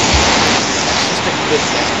 That's just a good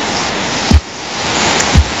thing.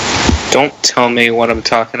 Don't tell me what I'm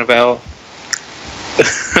talking about.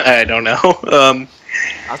 I don't know.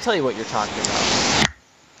 I'll tell you what you're talking about.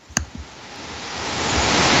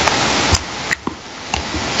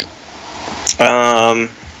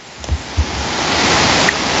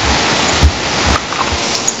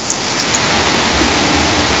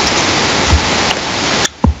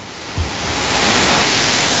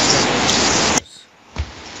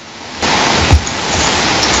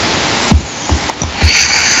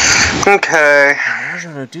 Okay.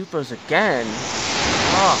 Menagerie dupos again.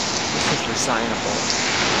 Oh, this is resignable.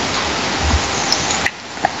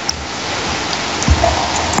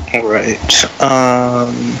 Alright.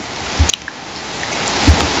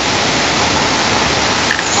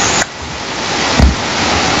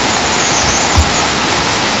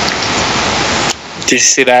 Did you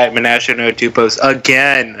see that? Menagerie dupos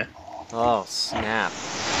again. Oh, snap.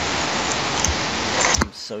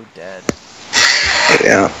 I'm so dead.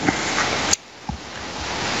 Yeah.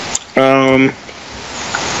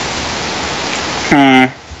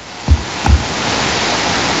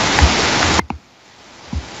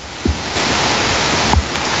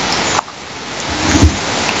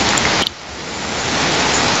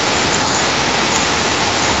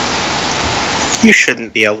 You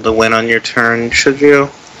shouldn't be able to win on your turn, should you?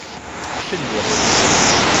 Shouldn't be able to.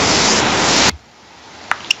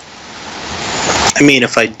 I mean,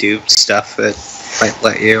 if I do stuff, it might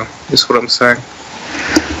let you, is what I'm saying.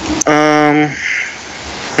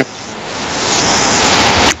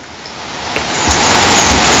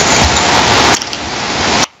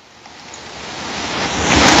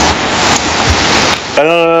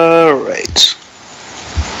 Alright.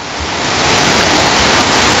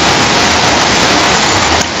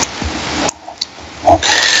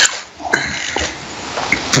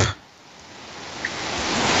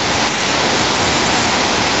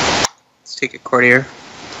 Let's take a Courtier.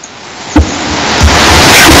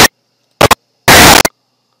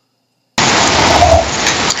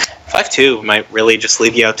 (5-2) might really just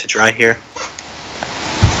leave you out to dry here.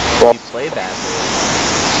 Well, if you play badly.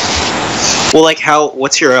 Well, like,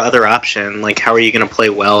 what's your other option? Like, how are you going to play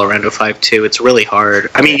well around a 5-2? It's really hard.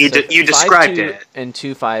 I mean, So you described 5-2 it. and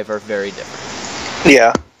 2-5 are very different.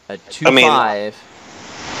 Yeah. A 2-5,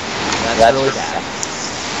 that's really bad.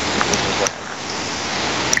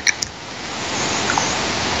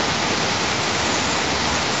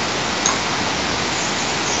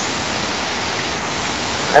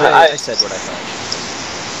 I said what I thought. I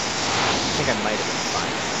think I might have been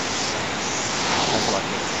fine. I was lucky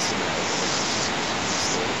enough to see my Overlord.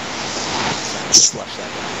 So flush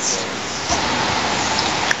that down the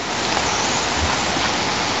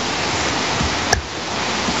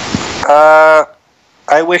floor.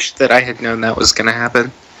 I wish that I had known that was going to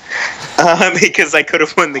happen. Because I could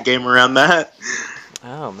have won the game around that.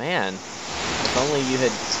 Oh, man. If only you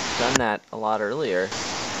had done that a lot earlier.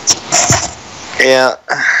 Yeah.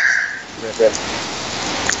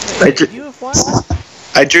 Wait, did you have one?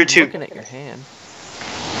 I drew two. I'm looking at your hand.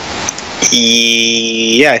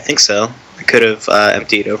 Yeah, I think so. I could have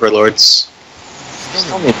emptied Overlords.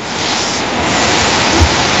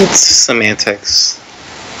 It's semantics.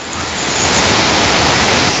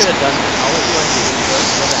 You should have done that. I'll let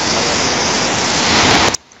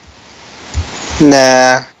you undo.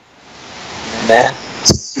 Nah. Okay.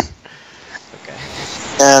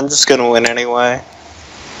 Yeah, I'm just gonna win anyway.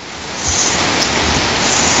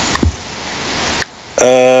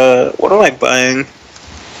 What am I buying?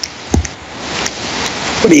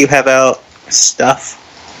 What do you have out? Stuff.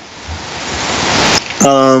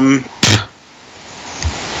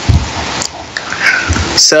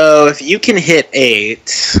 So if you can hit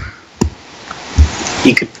 8,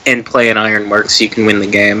 you could and play an Ironworks, you can win the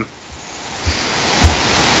game.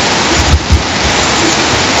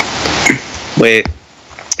 Wait,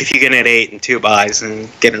 if you can hit 8 and 2 buys and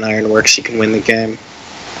get an Ironworks, you can win the game.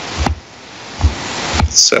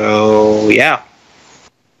 So yeah,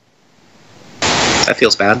 that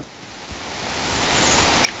feels bad.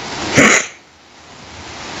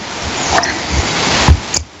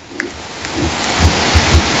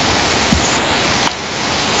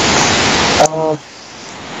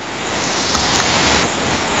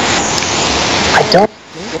 I don't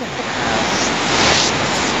think I have.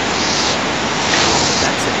 If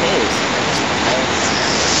that's the case, I just pile the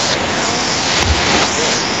Ironworks right now.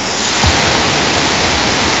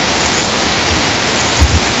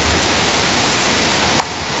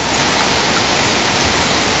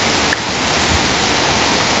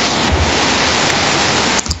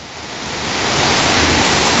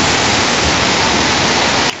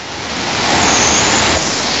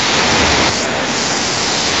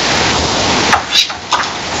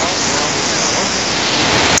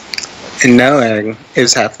 And knowing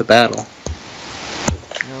is half the battle.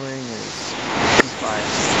 Knowing is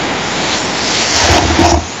 2-5.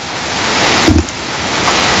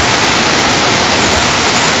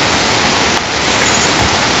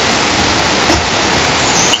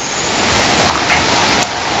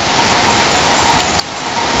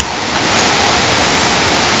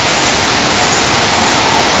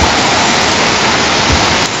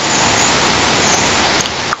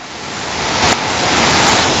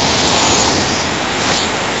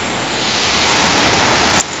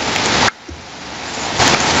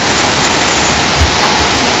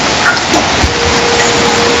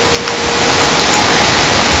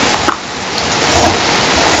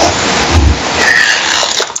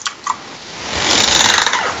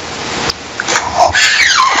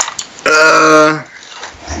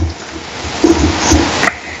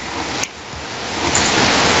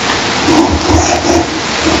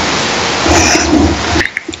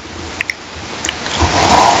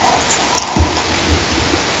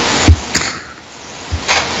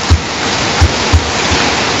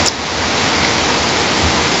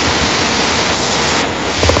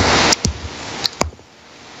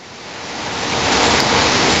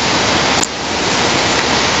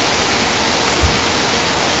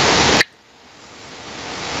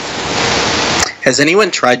 Has anyone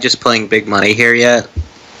tried just playing big money here yet?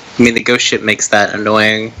 I mean, the ghost ship makes that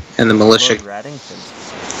annoying, and the militia...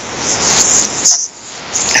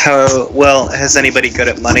 How well has anybody good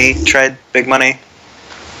at money tried big money?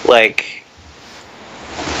 Like,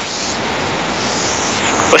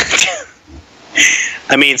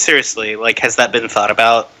 I mean, seriously, like, has that been thought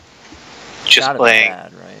about? Just playing.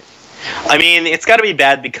 Bad, right? I mean, it's got to be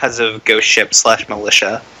bad because of ghost ship /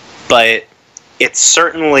 militia, but it's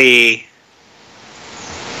certainly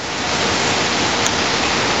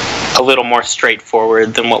a little more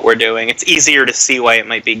straightforward than what we're doing. It's easier to see why it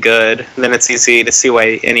might be good, then it's easy to see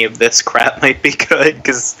why any of this crap might be good,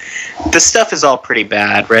 because this stuff is all pretty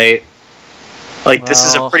bad, right? Like, this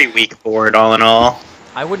is a pretty weak board, all in all.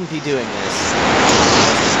 I wouldn't be doing this.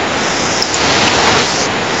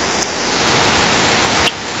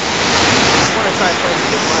 I want to try playing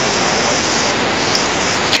good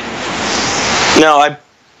money. No, I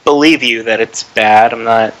believe you that it's bad. I'm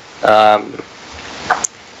not,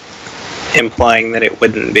 implying that it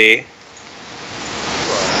wouldn't be.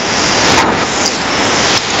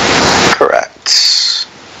 Correct.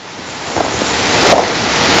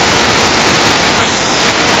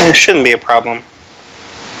 It shouldn't be a problem.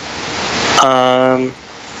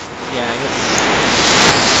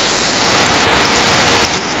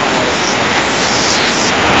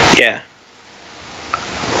 Yeah.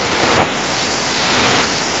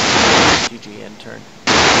 GG end turn.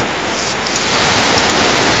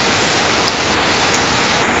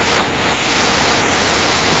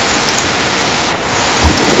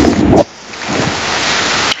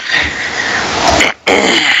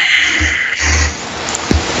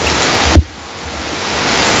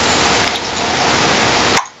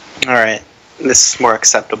 Alright, this is more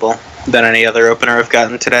acceptable than any other opener I've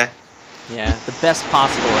gotten today. Yeah, the best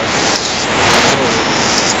possible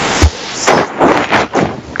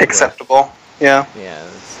acceptable, yeah. Yeah,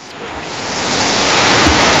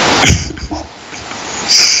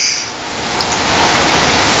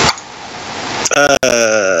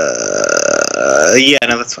 yeah,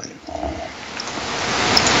 no, that's fine.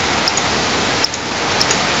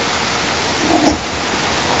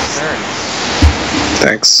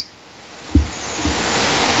 Thanks.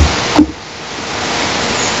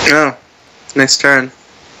 Oh, nice turn.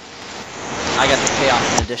 I got to pay off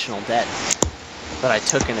an additional debt, but I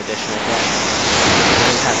took an additional debt. I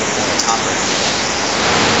didn't have another copper.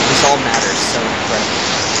 This all matters so incredibly.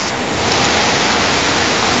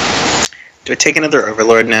 Do I take another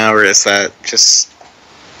Overlord now, or is that just...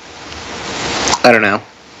 I don't know.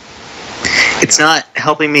 It's not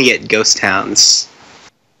helping me get ghost towns.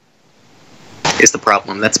 Is the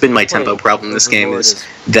problem. That's been my tempo problem in this game, is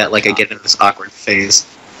that, like, I get into this awkward phase.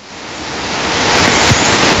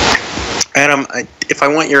 Adam, if I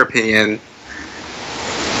want your opinion,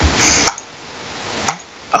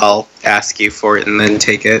 I'll ask you for it and then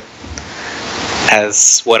take it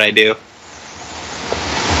as what I do,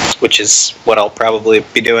 which is what I'll probably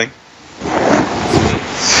be doing.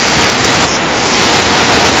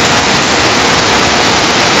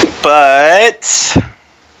 But...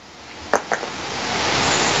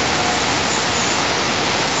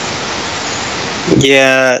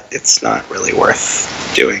 yeah, it's not really worth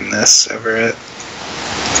doing this over it.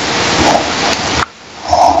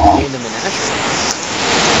 In the Menagerie?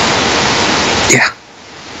 Yeah.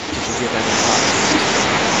 Did you give any thought?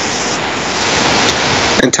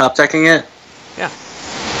 And top decking it? Yeah.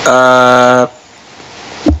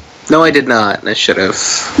 No, I did not, and I should have.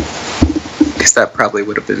 Because that probably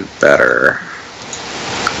would have been better.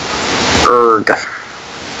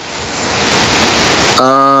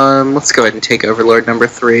 Let's go ahead and take Overlord number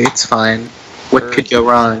 3. It's fine. What could go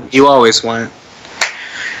wrong? You always want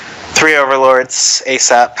 3 Overlords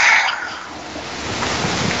ASAP.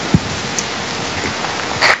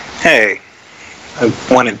 Hey, I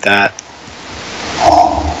wanted that.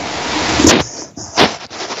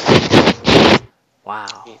 Wow,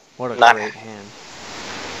 what a great hand.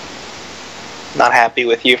 Not happy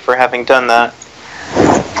with you for having done that.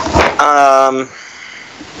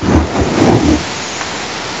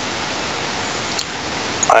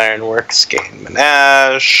 Ironworks gain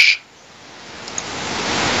Menage.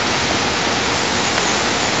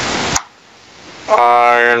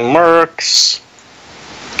 Ironworks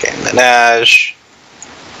gain Menage.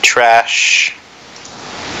 Trash.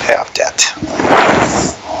 Pay off debt.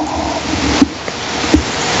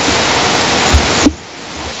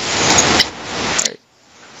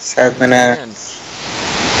 Sad Menage.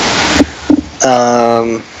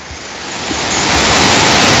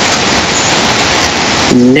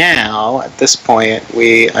 Now, at this point,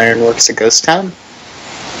 we Ironworks a ghost town.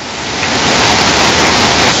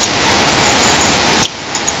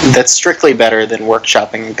 That's strictly better than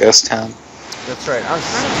workshopping a ghost town. That's right. I was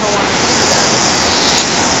trying to tell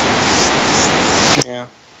one. Yeah.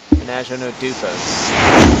 Menagerie no dupos.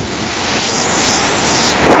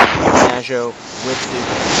 Menagerie with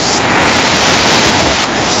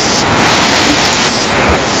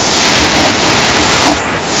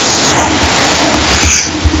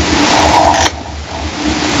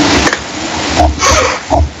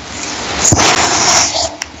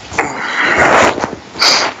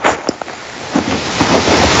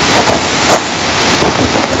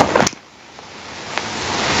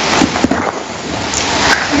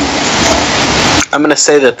I'm going to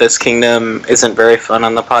say that this kingdom isn't very fun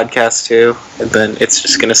on the podcast, too. And then it's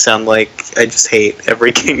just going to sound like I just hate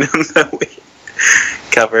every kingdom that we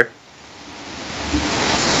cover.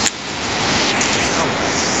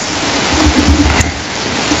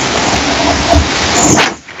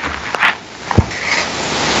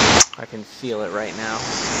 I can feel it right now. I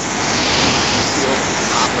feel the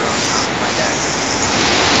copper on top of my deck.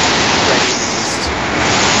 Ready to just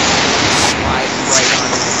slide right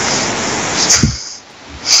onto my hand.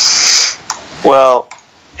 Well,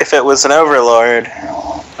 if it was an Overlord...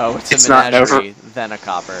 Oh, it's a not Menagerie, then a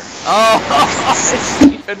copper. Oh, it's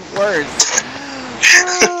even worse.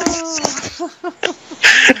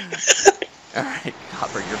 Alright,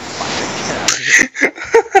 copper, you're fired. Get out of here.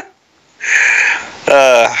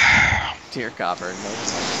 Dear copper, no one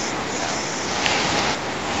likes to get out.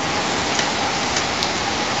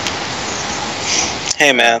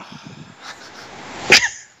 Hey, man.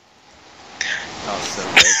 Oh, so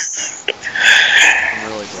good.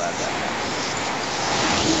 I'm really glad that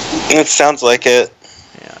happened. It sounds like it.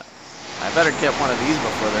 Yeah. I better get one of these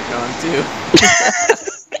before they're gone, too.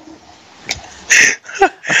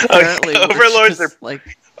 Apparently, Overlords just,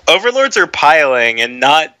 like... Overlords are piling, and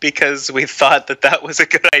not because we thought that that was a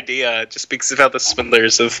good idea, just because of how the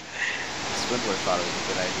Swindlers have... Swindler thought it was a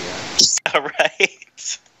good idea.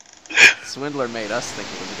 Right. Swindler made us think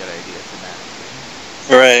it was a good idea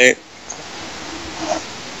thematically. Right.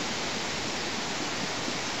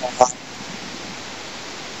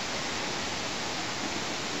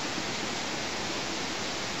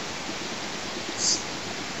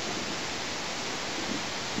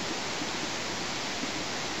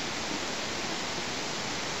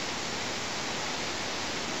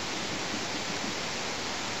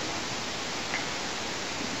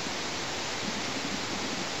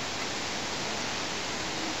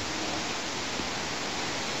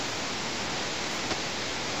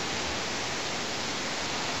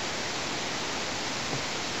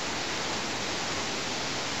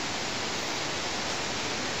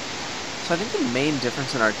 So I think the main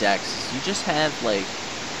difference in our decks is you just have, like,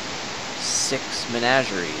 6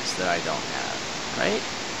 menageries that I don't have, right?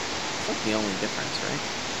 That's like the only difference, right?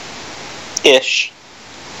 Ish.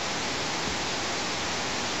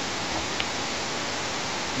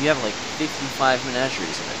 You have, like, 55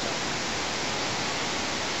 menageries that I don't have.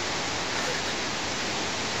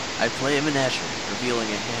 I play a menagerie, revealing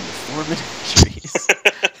a hand of 4 menageries.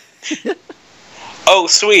 Oh,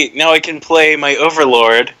 sweet. Now I can play my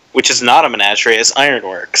Overlord, which is not a menagerie, as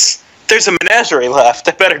Ironworks. There's a menagerie left.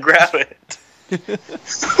 I better grab it.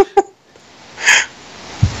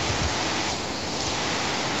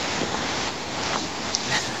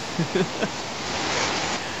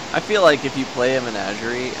 I feel like if you play a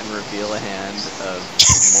menagerie and reveal a hand of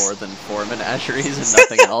more than 4 menageries and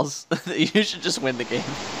nothing else, you should just win the game.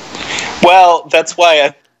 Well, that's why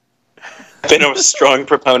I've been a strong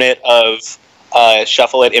proponent of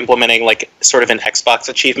Shuffle It implementing, like, sort of an Xbox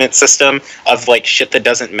achievement system of, like, shit that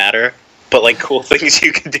doesn't matter, but, like, cool things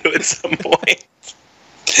you can do at some point.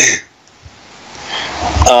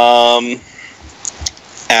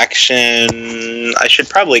 Action... I should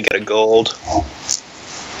probably get a gold.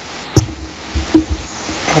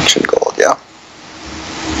 Action gold, yeah.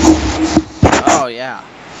 Oh, yeah.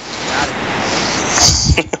 Got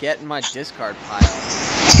it. Get in my discard pile, you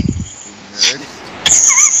nerd.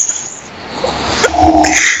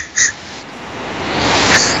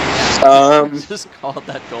 Just called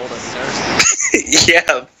that gold a nerd.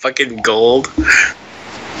 Yeah, fucking gold.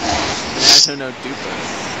 Menagerie no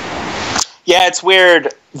dupos. Yeah, it's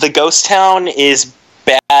weird. The ghost town is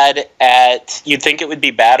bad at... You'd think it would be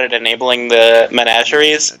bad at enabling the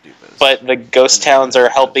menageries, but the ghost towns are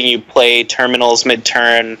helping you play terminals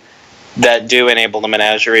mid-turn that do enable the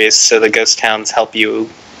menageries, so the ghost towns help you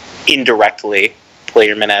indirectly play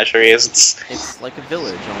your menageries. It's like a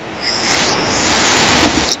village, only...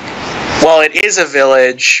 Well, it is a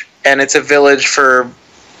village, and it's a village for...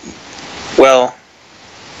 Well...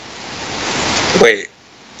 Wait.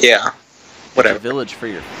 Yeah. Whatever. It's a village for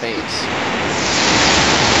your face.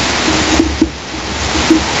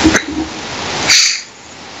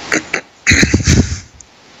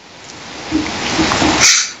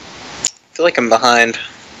 feel like I'm behind.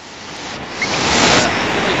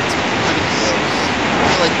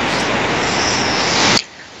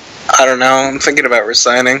 I don't know. I'm thinking about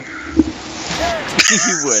resigning.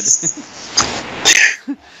 You would.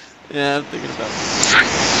 Yeah, I'm thinking about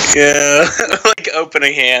it. Yeah, like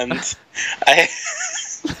opening hand.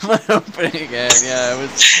 My opening hand, yeah, it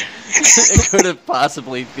was. It could have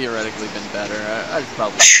possibly theoretically been better. I'd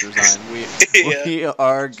probably just resign. We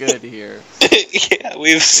are good here. Yeah,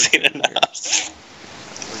 we've seen enough.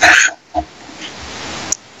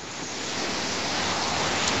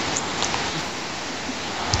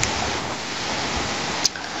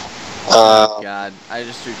 Oh my god, I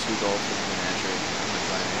just drew 2 goals with the Menagerie. I'm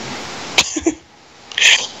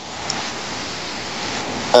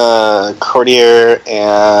resigning. Courtier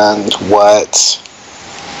and what?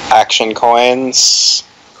 Action coins.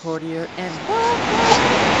 Courtier and what?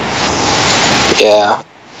 Yeah.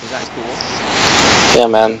 Is that cool? Yeah,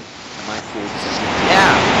 man. Am I cool?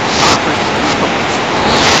 Yeah.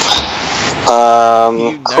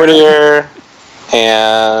 Courtier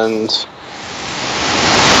and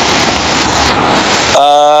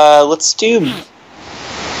let's do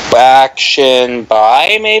action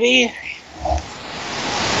buy, maybe?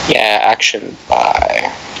 Yeah, action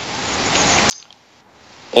buy.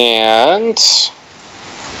 And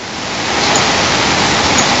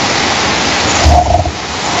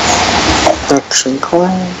action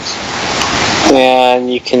coins.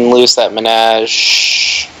 And you can lose that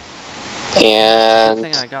Menage. And I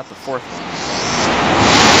think I got the 4th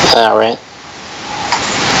one. Alright.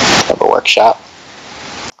 Have a workshop.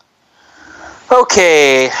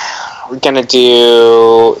 Okay, we're gonna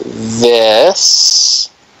do this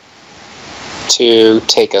to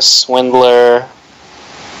take a Swindler,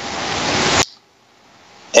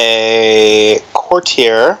 a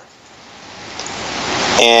Courtier,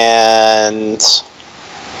 and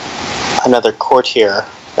another Courtier.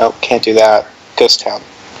 Nope, can't do that. Ghost Town.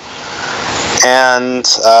 And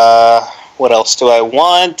what else do I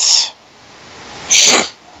want?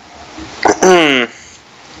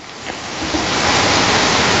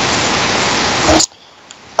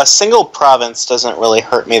 A single province doesn't really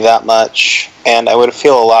hurt me that much, and I would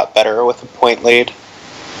feel a lot better with a point lead.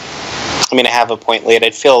 I mean, I have a point lead.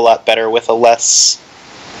 I'd feel a lot better with a less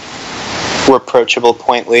reproachable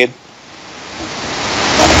point lead.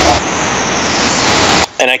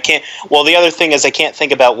 And I can't... Well, the other thing is I can't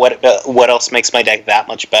think about what else makes my deck that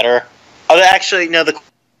much better. Oh, actually, no, the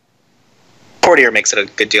Courtier makes it a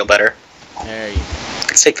good deal better. There you go.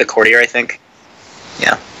 Let's take the Courtier, I think.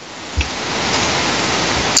 Yeah.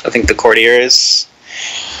 I think the Courtier is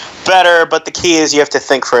better, but the key is you have to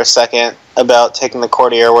think for a second about taking the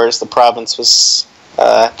Courtier, whereas the province was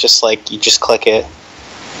just like, you just click it.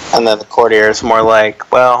 And then the Courtier is more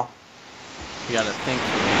like, well... You gotta think.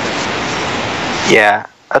 Yeah,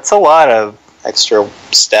 that's a lot of extra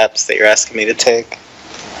steps that you're asking me to take.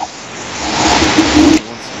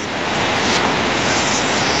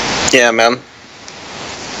 Yeah, man.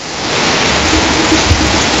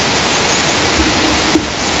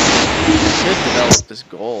 Could develop this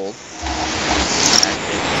gold.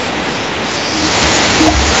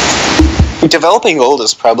 Developing gold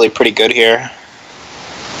is probably pretty good here.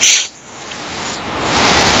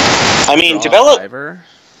 I mean,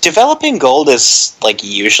 developing gold is like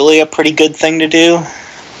usually a pretty good thing to do,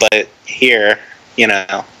 but here, you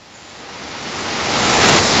know,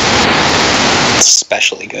 it's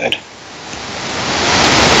especially good.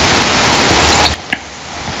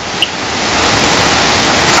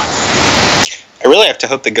 I really have to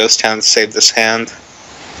hope the ghost towns save this hand.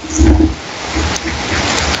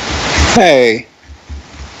 Hey.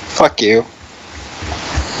 Fuck you.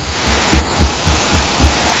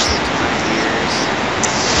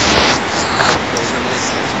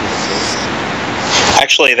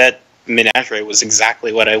 Actually, that Menagerie was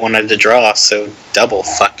exactly what I wanted to draw, so double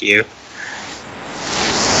fuck you.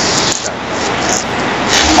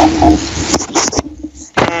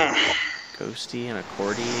 Ghosty and a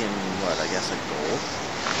Courtier and what, I guess a gold?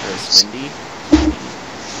 Or a Swindy?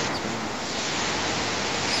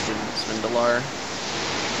 Swindler.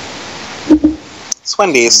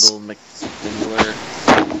 Swindies. Swindler.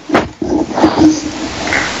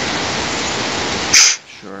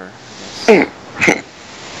 Sure, I guess.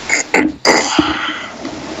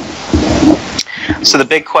 So the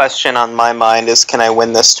big question on my mind is, can I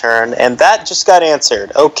win this turn? And that just got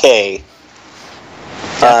answered. Okay.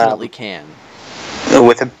 Definitely can.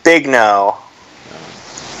 With a big no.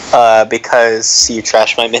 Because you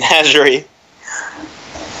trashed my Menagerie.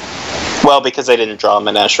 Well, because I didn't draw a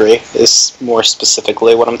Menagerie is more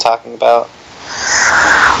specifically what I'm talking about.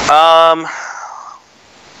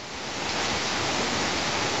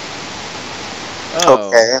 Oh.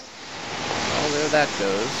 Okay. Well, there that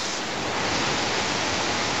goes.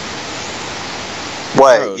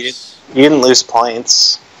 What? Gross. You didn't lose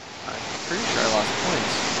points. I'm pretty sure I lost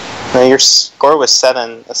points. No, your score was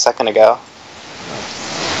 7 a second ago. I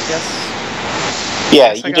guess.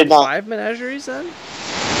 Yeah, I you got did not. 5 menageries then?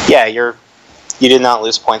 Yeah, you did not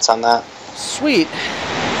lose points on that. Sweet.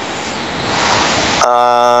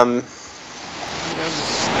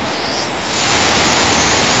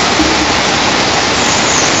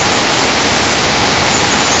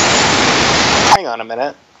 Hang on a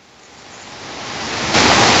minute.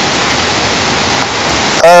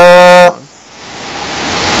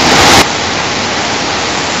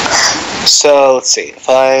 So let's see if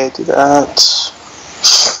I do that.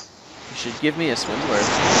 You should give me a Swindler.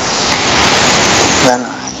 Then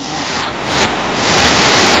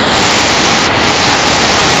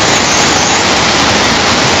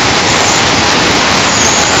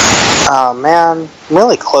oh man, I'm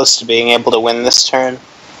really close to being able to win this turn.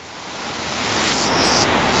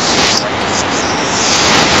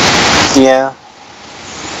 Yeah.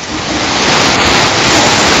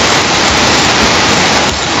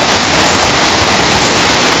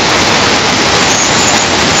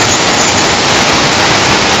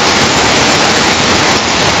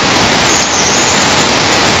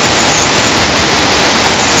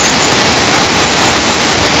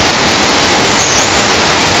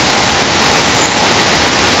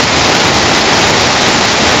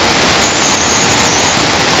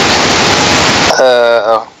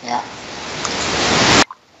 Oh, yeah.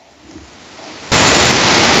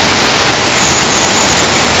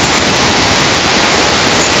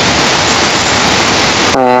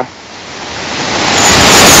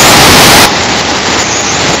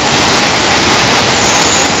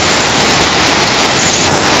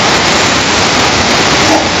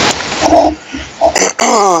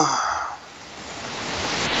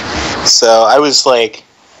 So I was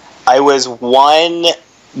 1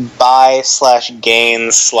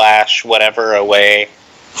 buy/gain/whatever away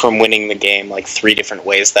from winning the game, like 3 different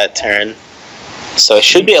ways that turn. So I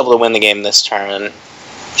should be able to win the game this turn,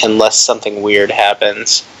 unless something weird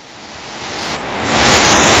happens.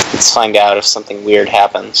 Let's find out if something weird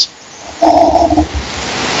happens.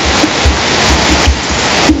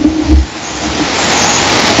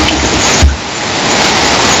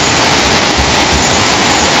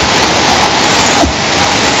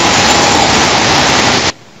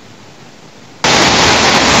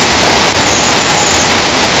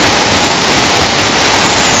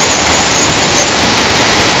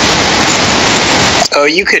 Oh,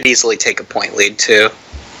 you could easily take a point lead, too.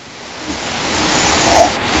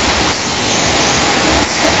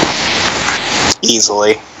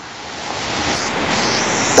 Easily.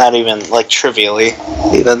 Not even, trivially,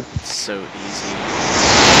 even. So easy.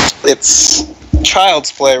 It's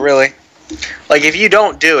child's play, really. If you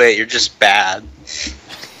don't do it, you're just bad.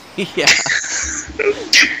 Yeah.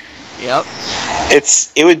 Yep.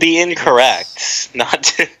 It would be incorrect not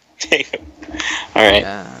to take it. Alright.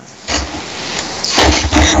 Yeah.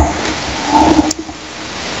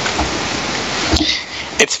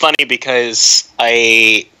 It's funny because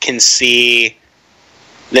I can see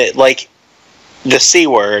that, the C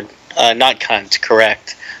word, not cunt,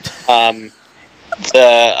 correct,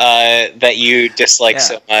 that you dislike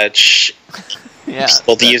so much, Yeah.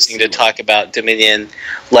 using to talk about Dominion.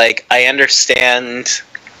 I understand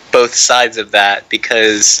both sides of that,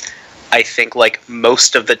 because I think,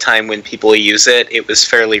 most of the time when people use it, it was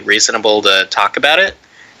fairly reasonable to talk about it,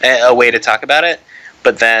 a way to talk about it.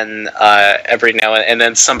 But then every now and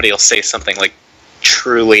then somebody will say something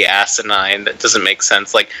truly asinine that doesn't make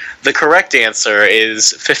sense. The correct answer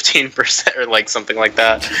is 15% or something like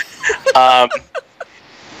that.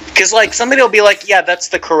 Because somebody will be yeah, that's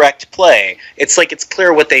the correct play. It's it's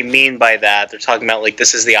clear what they mean by that. They're talking about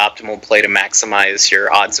this is the optimal play to maximize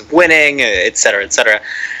your odds of winning, etc., etc.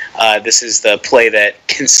 This is the play that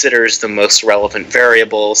considers the most relevant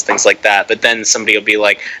variables, things like that. But then somebody will be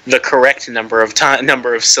the correct number of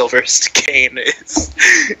silvers to gain is.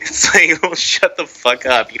 It's oh, shut the fuck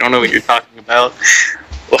up! You don't know what you're talking about.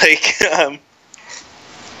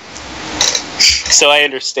 So I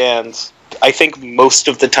understand. I think most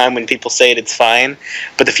of the time when people say it, it's fine.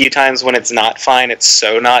 But the few times when it's not fine, it's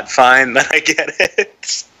so not fine that I get it.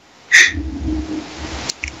 It's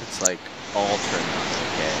ultra not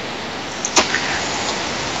okay.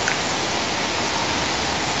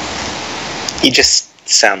 You just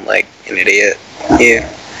sound like an idiot. Yeah.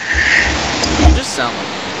 You just sound like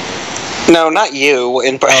an idiot. No, not you.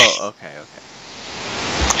 Oh, okay.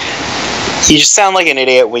 You just sound like an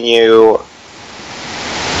idiot when you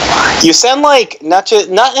You sound like not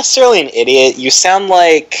necessarily an idiot. You sound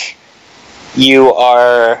like you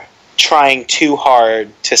are trying too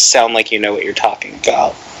hard to sound like you know what you're talking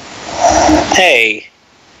about. Hey,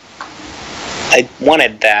 I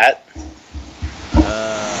wanted that. Oh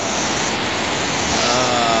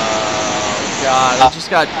God! I just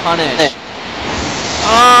got punished.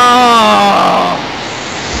 Oh!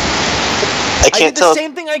 I can't did the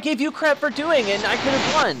same thing I gave you crap for doing, and I could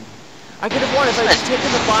have won. I could have won if I just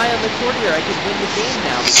taken the buy on the Courtier. I could win the game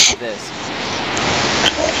now because of this.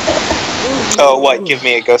 Oh, what? Give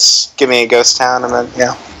me a ghost town, and then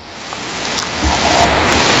yeah.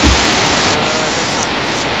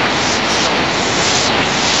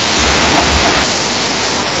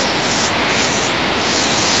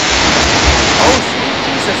 Oh, sweet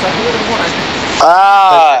Jesus! I would have won.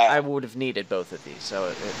 Ah. But I would have needed both of these, so it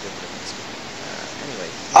would have been stupid. Anyway.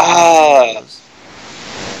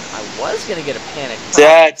 I was gonna get a panic province.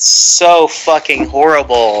 That's so fucking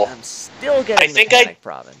horrible. I'm still getting the panic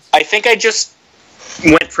province. I think I just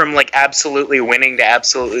went from like absolutely winning to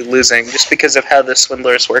absolutely losing just because of how the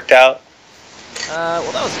Swindlers worked out.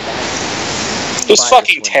 Well, that was bad. It was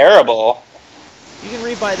fucking terrible. You can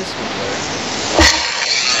rebuy the Swindler.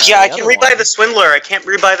 Yeah, I can rebuy the Swindler. I can't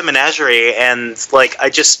rebuy the Menagerie, and like I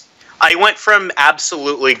went from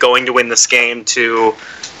absolutely going to win this game to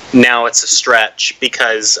now it's a stretch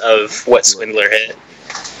because of what Swindler hit.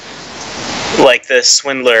 Like, the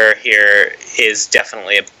Swindler here is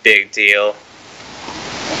definitely a big deal. All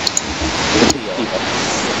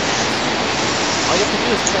you have to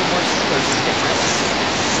do is play more Swindlers and get highlights.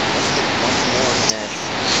 Let's get one more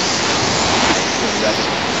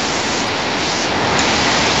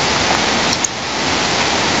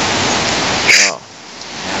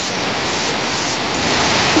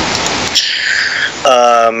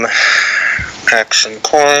Action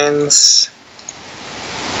coins.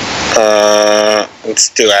 Let's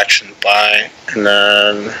do action buy, and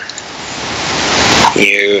then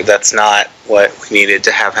that's not what we needed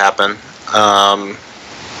to have happen.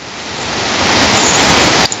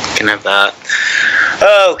 Can have that.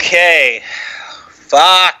 Okay.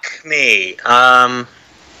 Fuck me.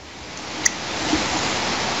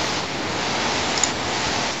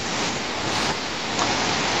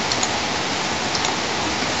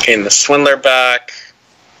 Getting the Swindler back.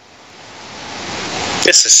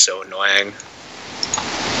 This is so annoying.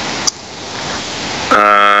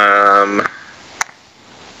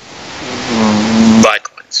 Buy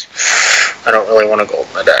coins. I don't really want to gold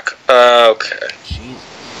my deck. Okay.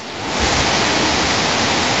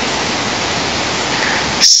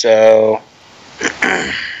 So.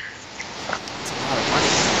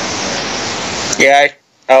 Yeah.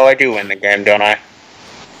 I do win the game, don't I?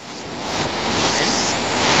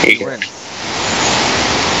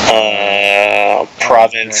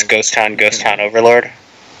 Province, Ghost Town, Overlord.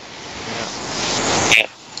 Yeah.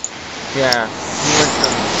 Yeah. You went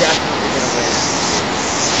from definitely gonna win.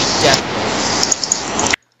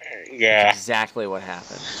 Definitely. Yeah. That's exactly what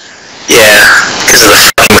happened. Yeah. Because of the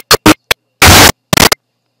fucking.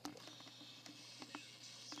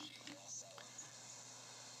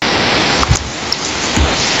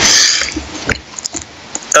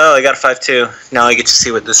 Oh, I got a 5-2. Now I get to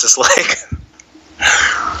see what this is like.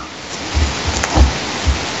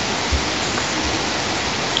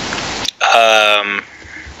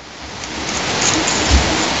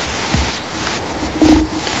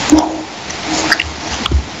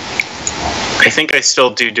 I think I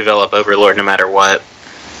still do develop Overlord no matter what.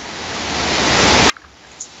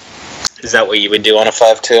 Is that what you would do on a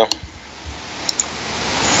 5-2?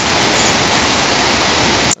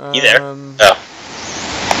 You there? Oh.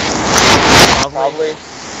 Probably.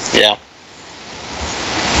 Yeah.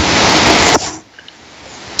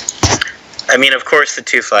 I mean, of course the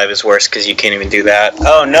 2-5 is worse because you can't even do that.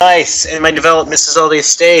 Oh, nice! And my develop misses all the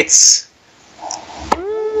estates.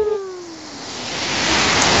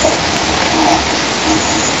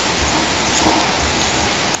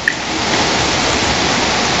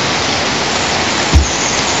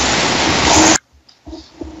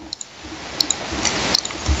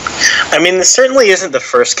 I mean, this certainly isn't the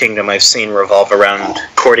first kingdom I've seen revolve around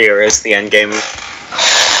Courtier as the endgame.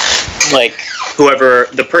 Like,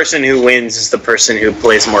 the person who wins is the person who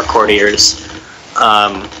plays more courtiers.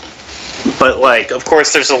 But, like, of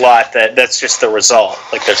course there's a lot that's just the result.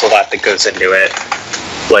 Like, there's a lot that goes into it.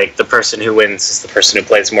 Like, the person who wins is the person who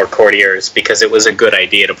plays more courtiers because it was a good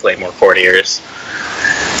idea to play more courtiers.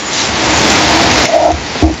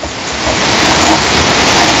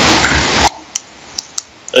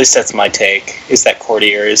 At least that's my take, is that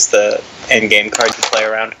Courtier is the endgame card to play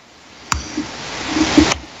around.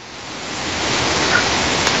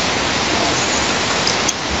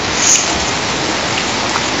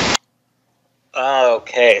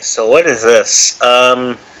 so what is this?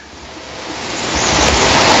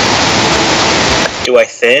 Do I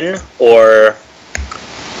thin, or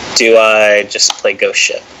do I just play ghost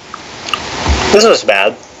shit? This was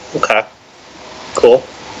bad. Okay. Cool.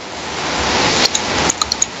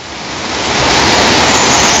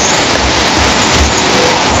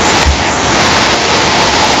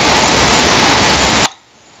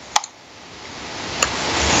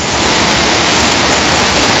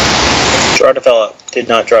 Draw develop. Did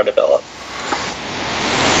not draw develop.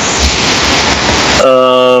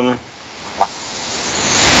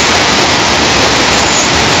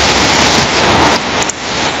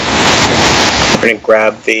 I'm gonna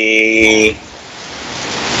grab the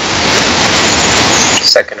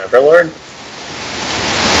second Overlord.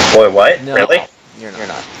 Boy, what? No, Really? You're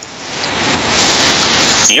not.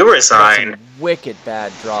 You resign. Some wicked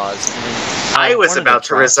bad draws. I was wanted about to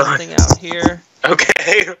try resign. something out here,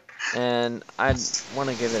 Okay. and I want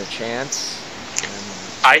to give it a chance.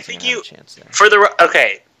 I think you for the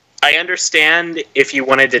okay. I understand if you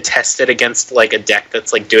wanted to test it against like a deck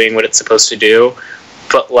that's like doing what it's supposed to do,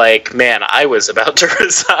 but like, man, I was about to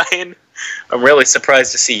resign. I'm really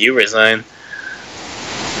surprised to see you resign.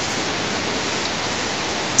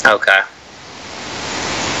 Okay.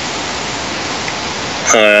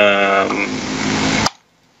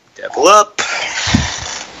 Devil up.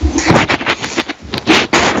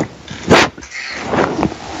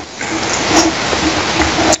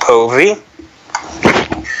 Povey.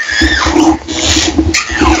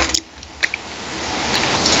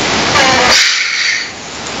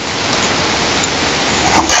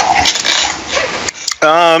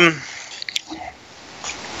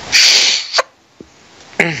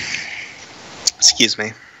 Excuse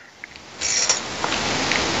me.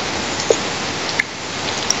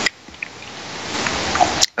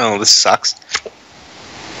 Oh, this sucks.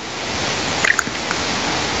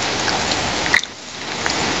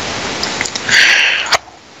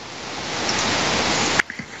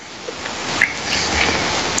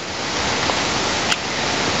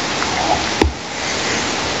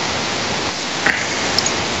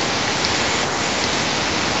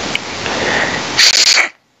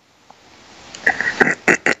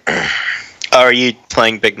 Are you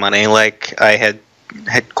playing big money like I had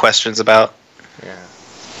questions about? Yeah.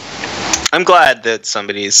 I'm glad that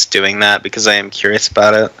somebody's doing that because I am curious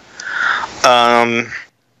about it. And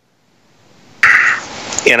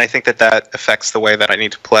I think that affects the way that I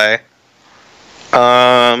need to play.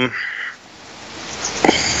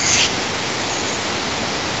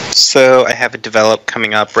 So I have a develop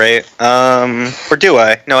coming up, right? Or do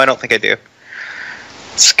I? No, I don't think I do.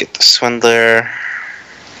 Let's get the Swindler.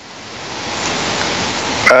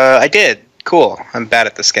 I did. Cool. I'm bad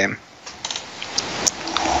at this game.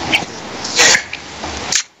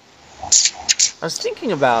 I was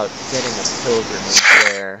thinking about getting a pilgrimage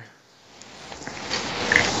there.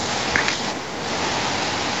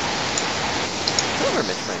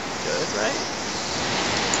 Pilgrimage might be good, right?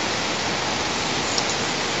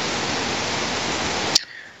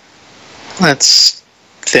 Let's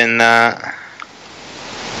then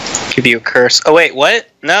give you a curse. Oh wait, what?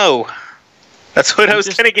 No. That's what I was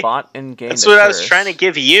trying to get. That's what I was trying to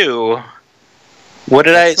give you. What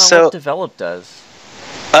did That's not what develop does.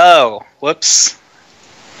 Oh, whoops.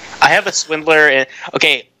 I have a Swindler in...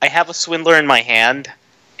 Okay, I have a Swindler in my hand,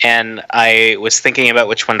 and I was thinking about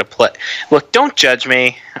which one to play. Look, don't judge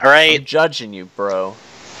me, alright? I'm judging you, bro.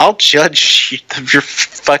 I'll judge your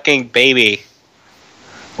fucking baby.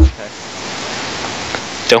 Okay.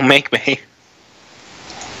 Don't make me. Do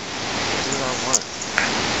what I want.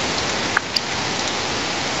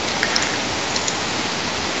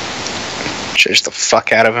 Judge the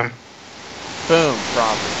fuck out of him. Boom,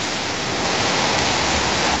 property.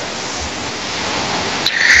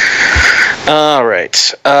 Alright.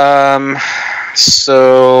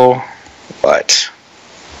 So... What?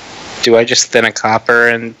 Do I just thin a copper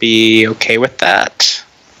and be okay with that?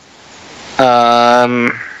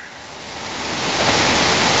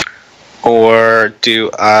 Or do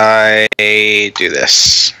I do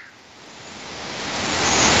this?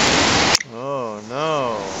 Oh,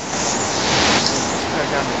 no. I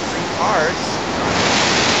got the 3 cards.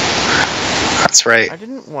 That's right. I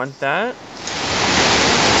didn't want that.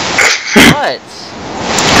 What?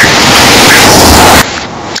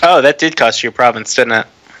 Oh, that did cost you a province, didn't it?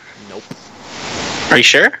 Nope. Are you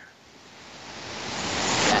sure?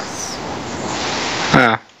 Yes.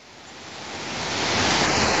 Huh.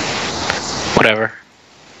 Whatever.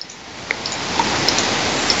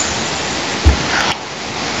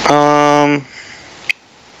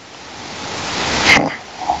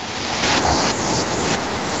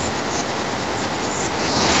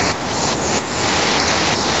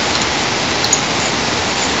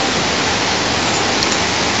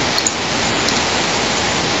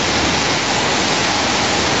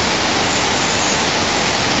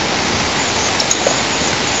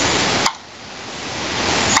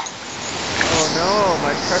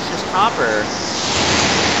 Crusher's copper.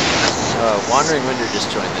 Wandering Winder just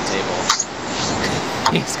joined the table.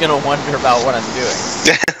 He's gonna wonder about what I'm doing.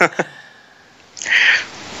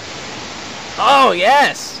 Oh,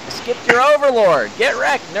 yes! Skip your Overlord! Get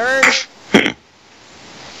wrecked, nerd! Get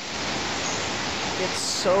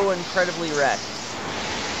so incredibly wrecked.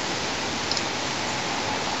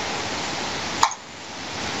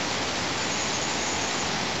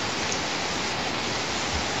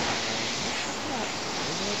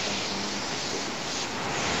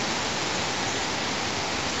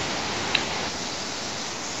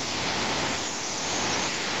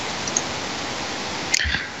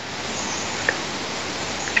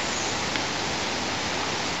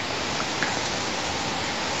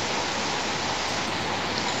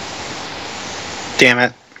 Damn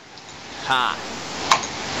it. Ha!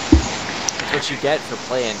 That's what you get for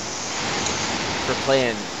playing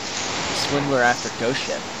Swindler after Ghost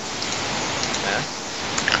Ship. Yeah?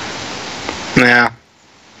 Yeah.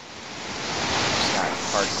 Just got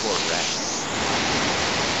hardcore wrecked.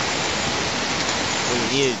 What you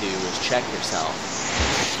need to do is check yourself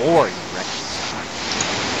before you wreck yourself.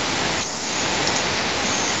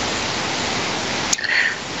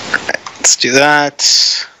 Alright, let's do that.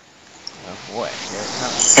 Oh boy, here it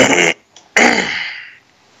comes.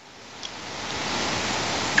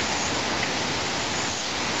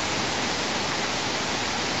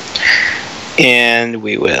 And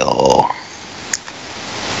we will...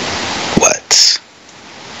 What?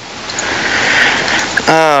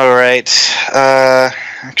 Alright.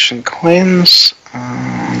 Action coins.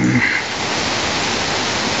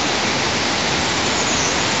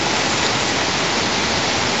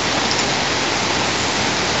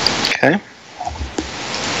 Okay.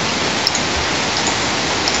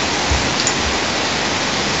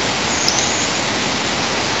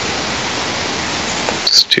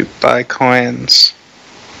 Let's do buy coins.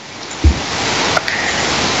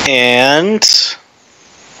 And...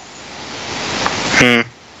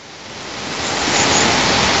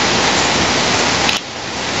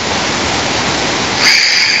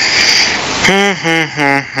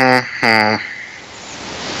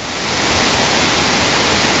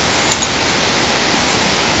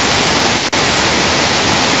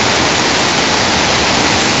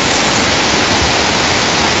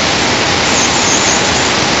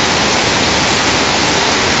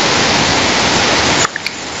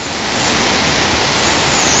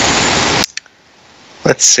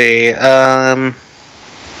 Let's see, I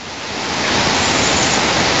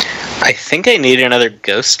think I need another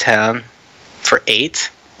ghost town for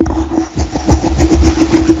 8.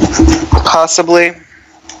 Possibly.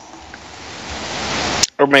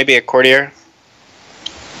 Or maybe a courtier.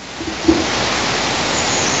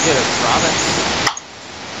 Get a province.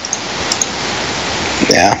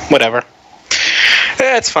 Yeah, whatever.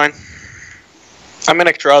 Yeah, it's fine. I'm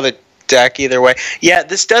gonna draw the deck either way. Yeah,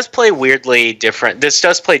 this does play weirdly different. This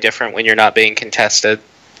does play different when you're not being contested.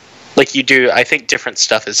 Like you do, I think different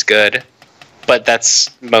stuff is good, but that's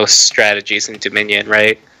most strategies in Dominion,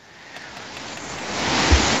 right?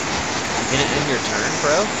 You gonna end your turn,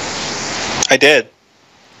 bro? I did.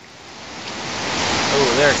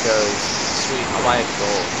 Oh, there it goes. Sweet, quiet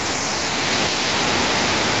gold.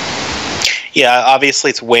 Yeah, obviously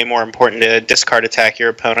it's way more important to discard attack your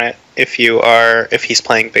opponent if he's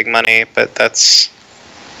playing big money, but that's,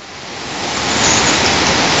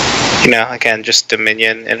 you know, again, just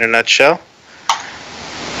Dominion in a nutshell.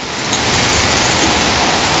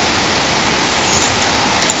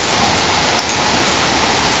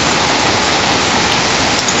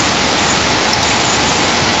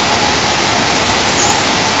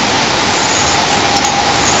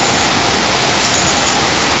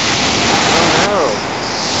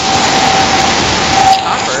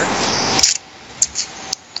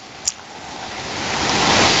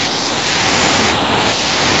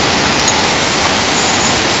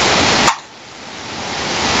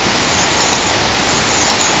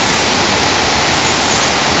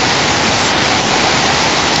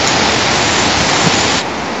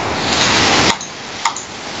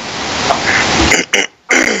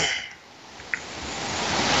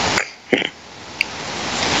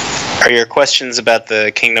 Are your questions about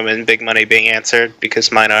the kingdom and big money being answered?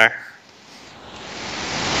 Because mine are.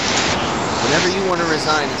 Whenever you want to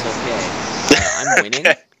resign is okay. I'm winning.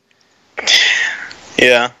 Okay.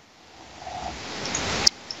 Yeah.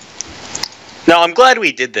 No, I'm glad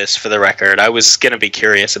we did this for the record. I was going to be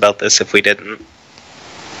curious about this if we didn't.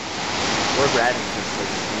 Lord Radington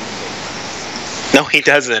doesn't No, he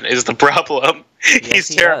doesn't, is the problem. Yes,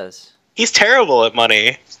 he does. He's terrible at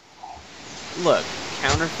money. Look,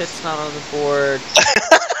 counterfeit's not on the board.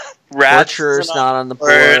 Rats Torturer's isn't not on the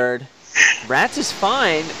board. Rats is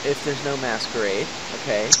fine if there's no masquerade.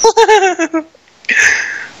 Okay.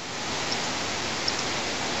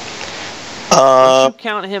 Don't you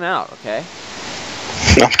count him out, okay?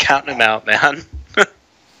 I'm counting him out, man.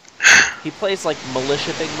 He plays like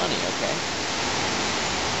Militia big money, okay?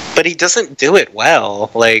 But he doesn't do it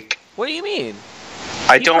well. Like, What do you mean?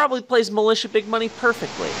 I He don't. probably plays Militia big money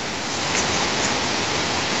perfectly.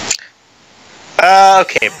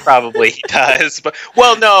 Okay, probably he does. But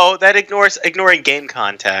well, no, that ignoring game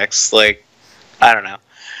context. Like, I don't know.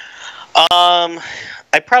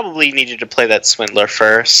 I probably needed to play that Swindler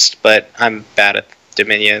first, but I'm bad at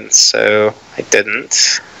Dominion, so I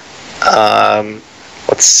didn't.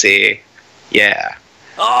 Let's see. Yeah.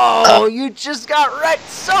 Oh, you just got wrecked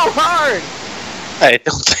so hard! I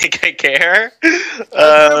don't think I care.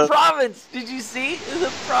 The province! Did you see?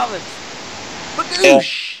 The province.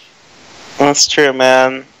 Bagoosh! That's true,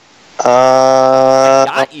 man.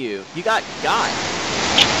 Got you. You got.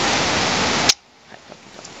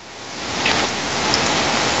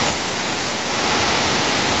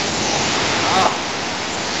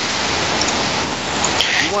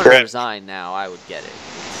 If you want to resign now, I would get it.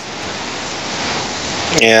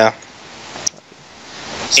 Yeah.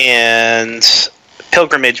 And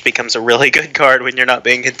Pilgrimage becomes a really good card when you're not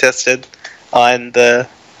being contested on the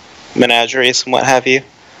Menageries and what have you.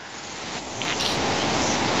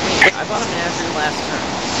 I bought a Menagerie last turn.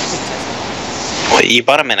 What, you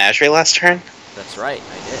bought a Menagerie last turn? That's right,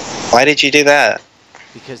 I did. Why did you do that?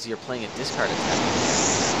 Because you're playing a discard attack.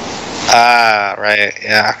 Ah, right,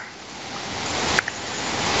 yeah.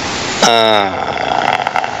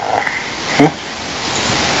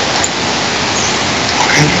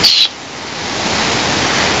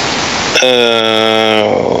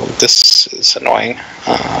 Oh, this is annoying.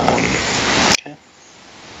 Okay.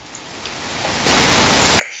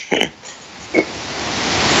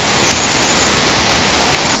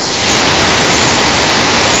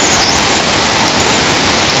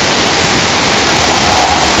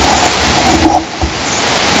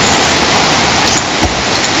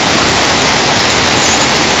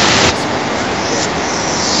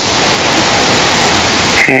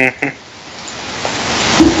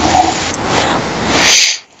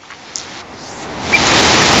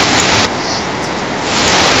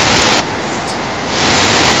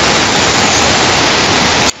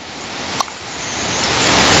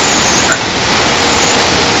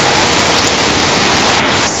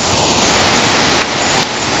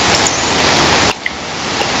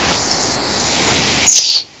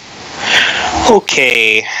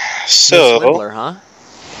 Okay, so... New Swindler, huh?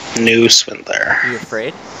 New Swindler. You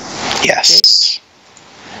afraid? Yes.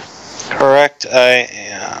 Correct, I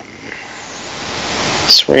am.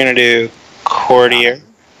 So we're gonna do Courtier.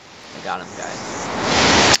 I got him, guys.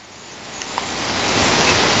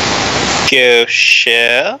 Go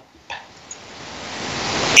ship.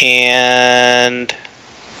 And...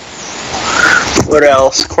 what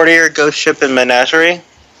else? Courtier, Ghost Ship, and Menagerie?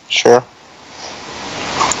 Sure.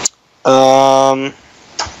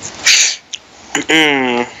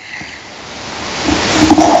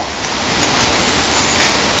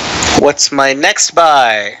 What's my next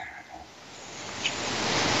buy?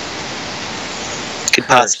 Could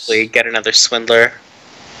possibly get another Swindler.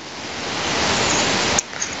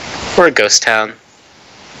 Or a Ghost Town.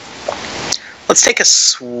 Let's take a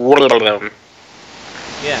Swindler.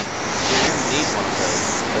 Yeah, you're gonna need one of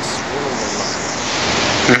those. A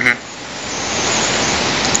Swindler.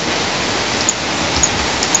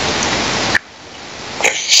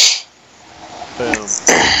 Boom.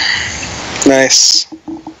 Nice.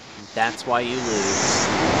 That's why you lose.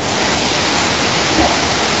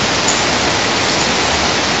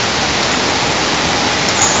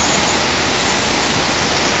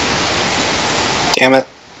 Damn it.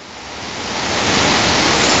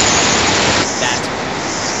 That's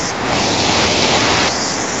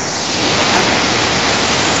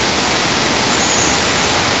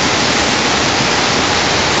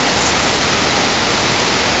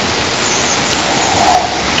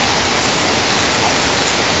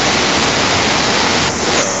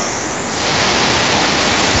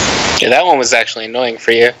Yeah, that one was actually annoying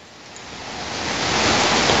for you.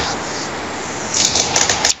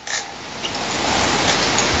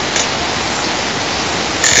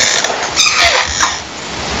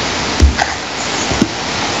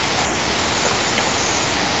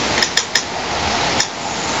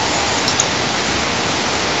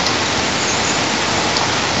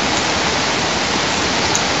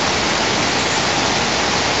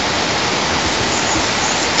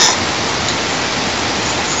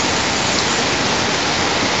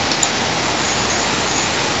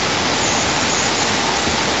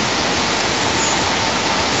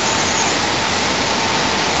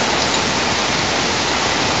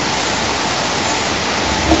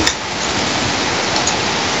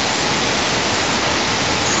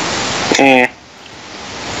 Hmm.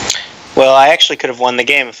 Well, I actually could have won the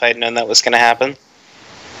game if I had known that was going to happen.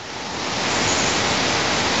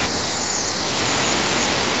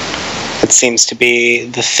 It seems to be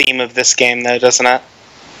the theme of this game, though, doesn't it?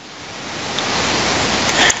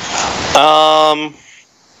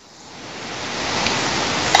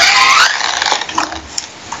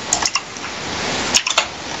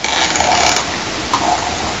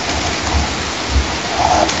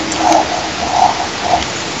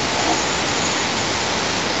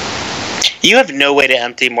 You have no way to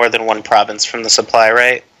empty more than one province from the supply,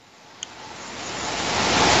 right?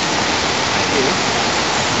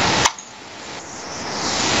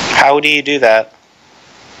 How do you do that?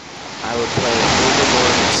 I would play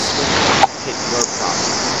Overlord and Swindler, hit your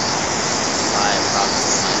province. Buy a province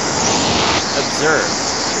of mine. Observe.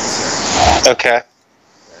 Okay.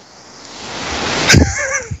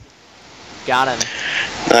 Got him.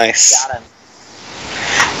 Nice. Got him.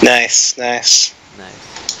 Nice, nice. Nice.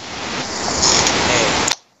 Hey,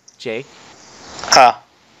 Jake, Huh.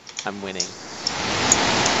 I'm winning.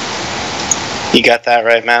 You got that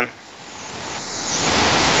right, man.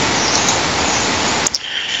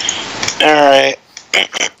 Alright.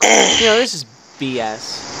 You know, this is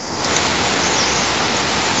BS.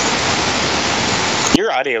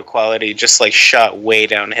 Your audio quality just, like, shot way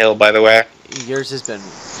downhill, by the way. Yours has been a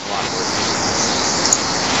lot worse.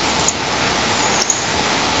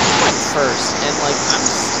 I went first, and, like, I'm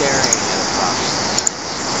staring at a province.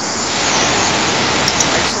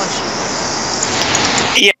 I just want you to know that.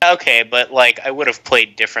 Yeah, okay, but, like, I would have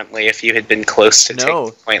played differently if you had been close to taking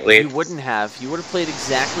the point lead. You wouldn't have. You would have played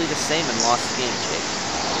exactly the same and lost the game, Jake.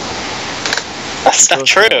 That's not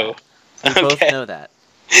true. We both know that.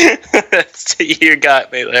 You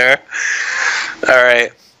got me there.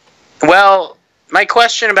 Alright. Well, my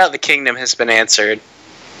question about the kingdom has been answered.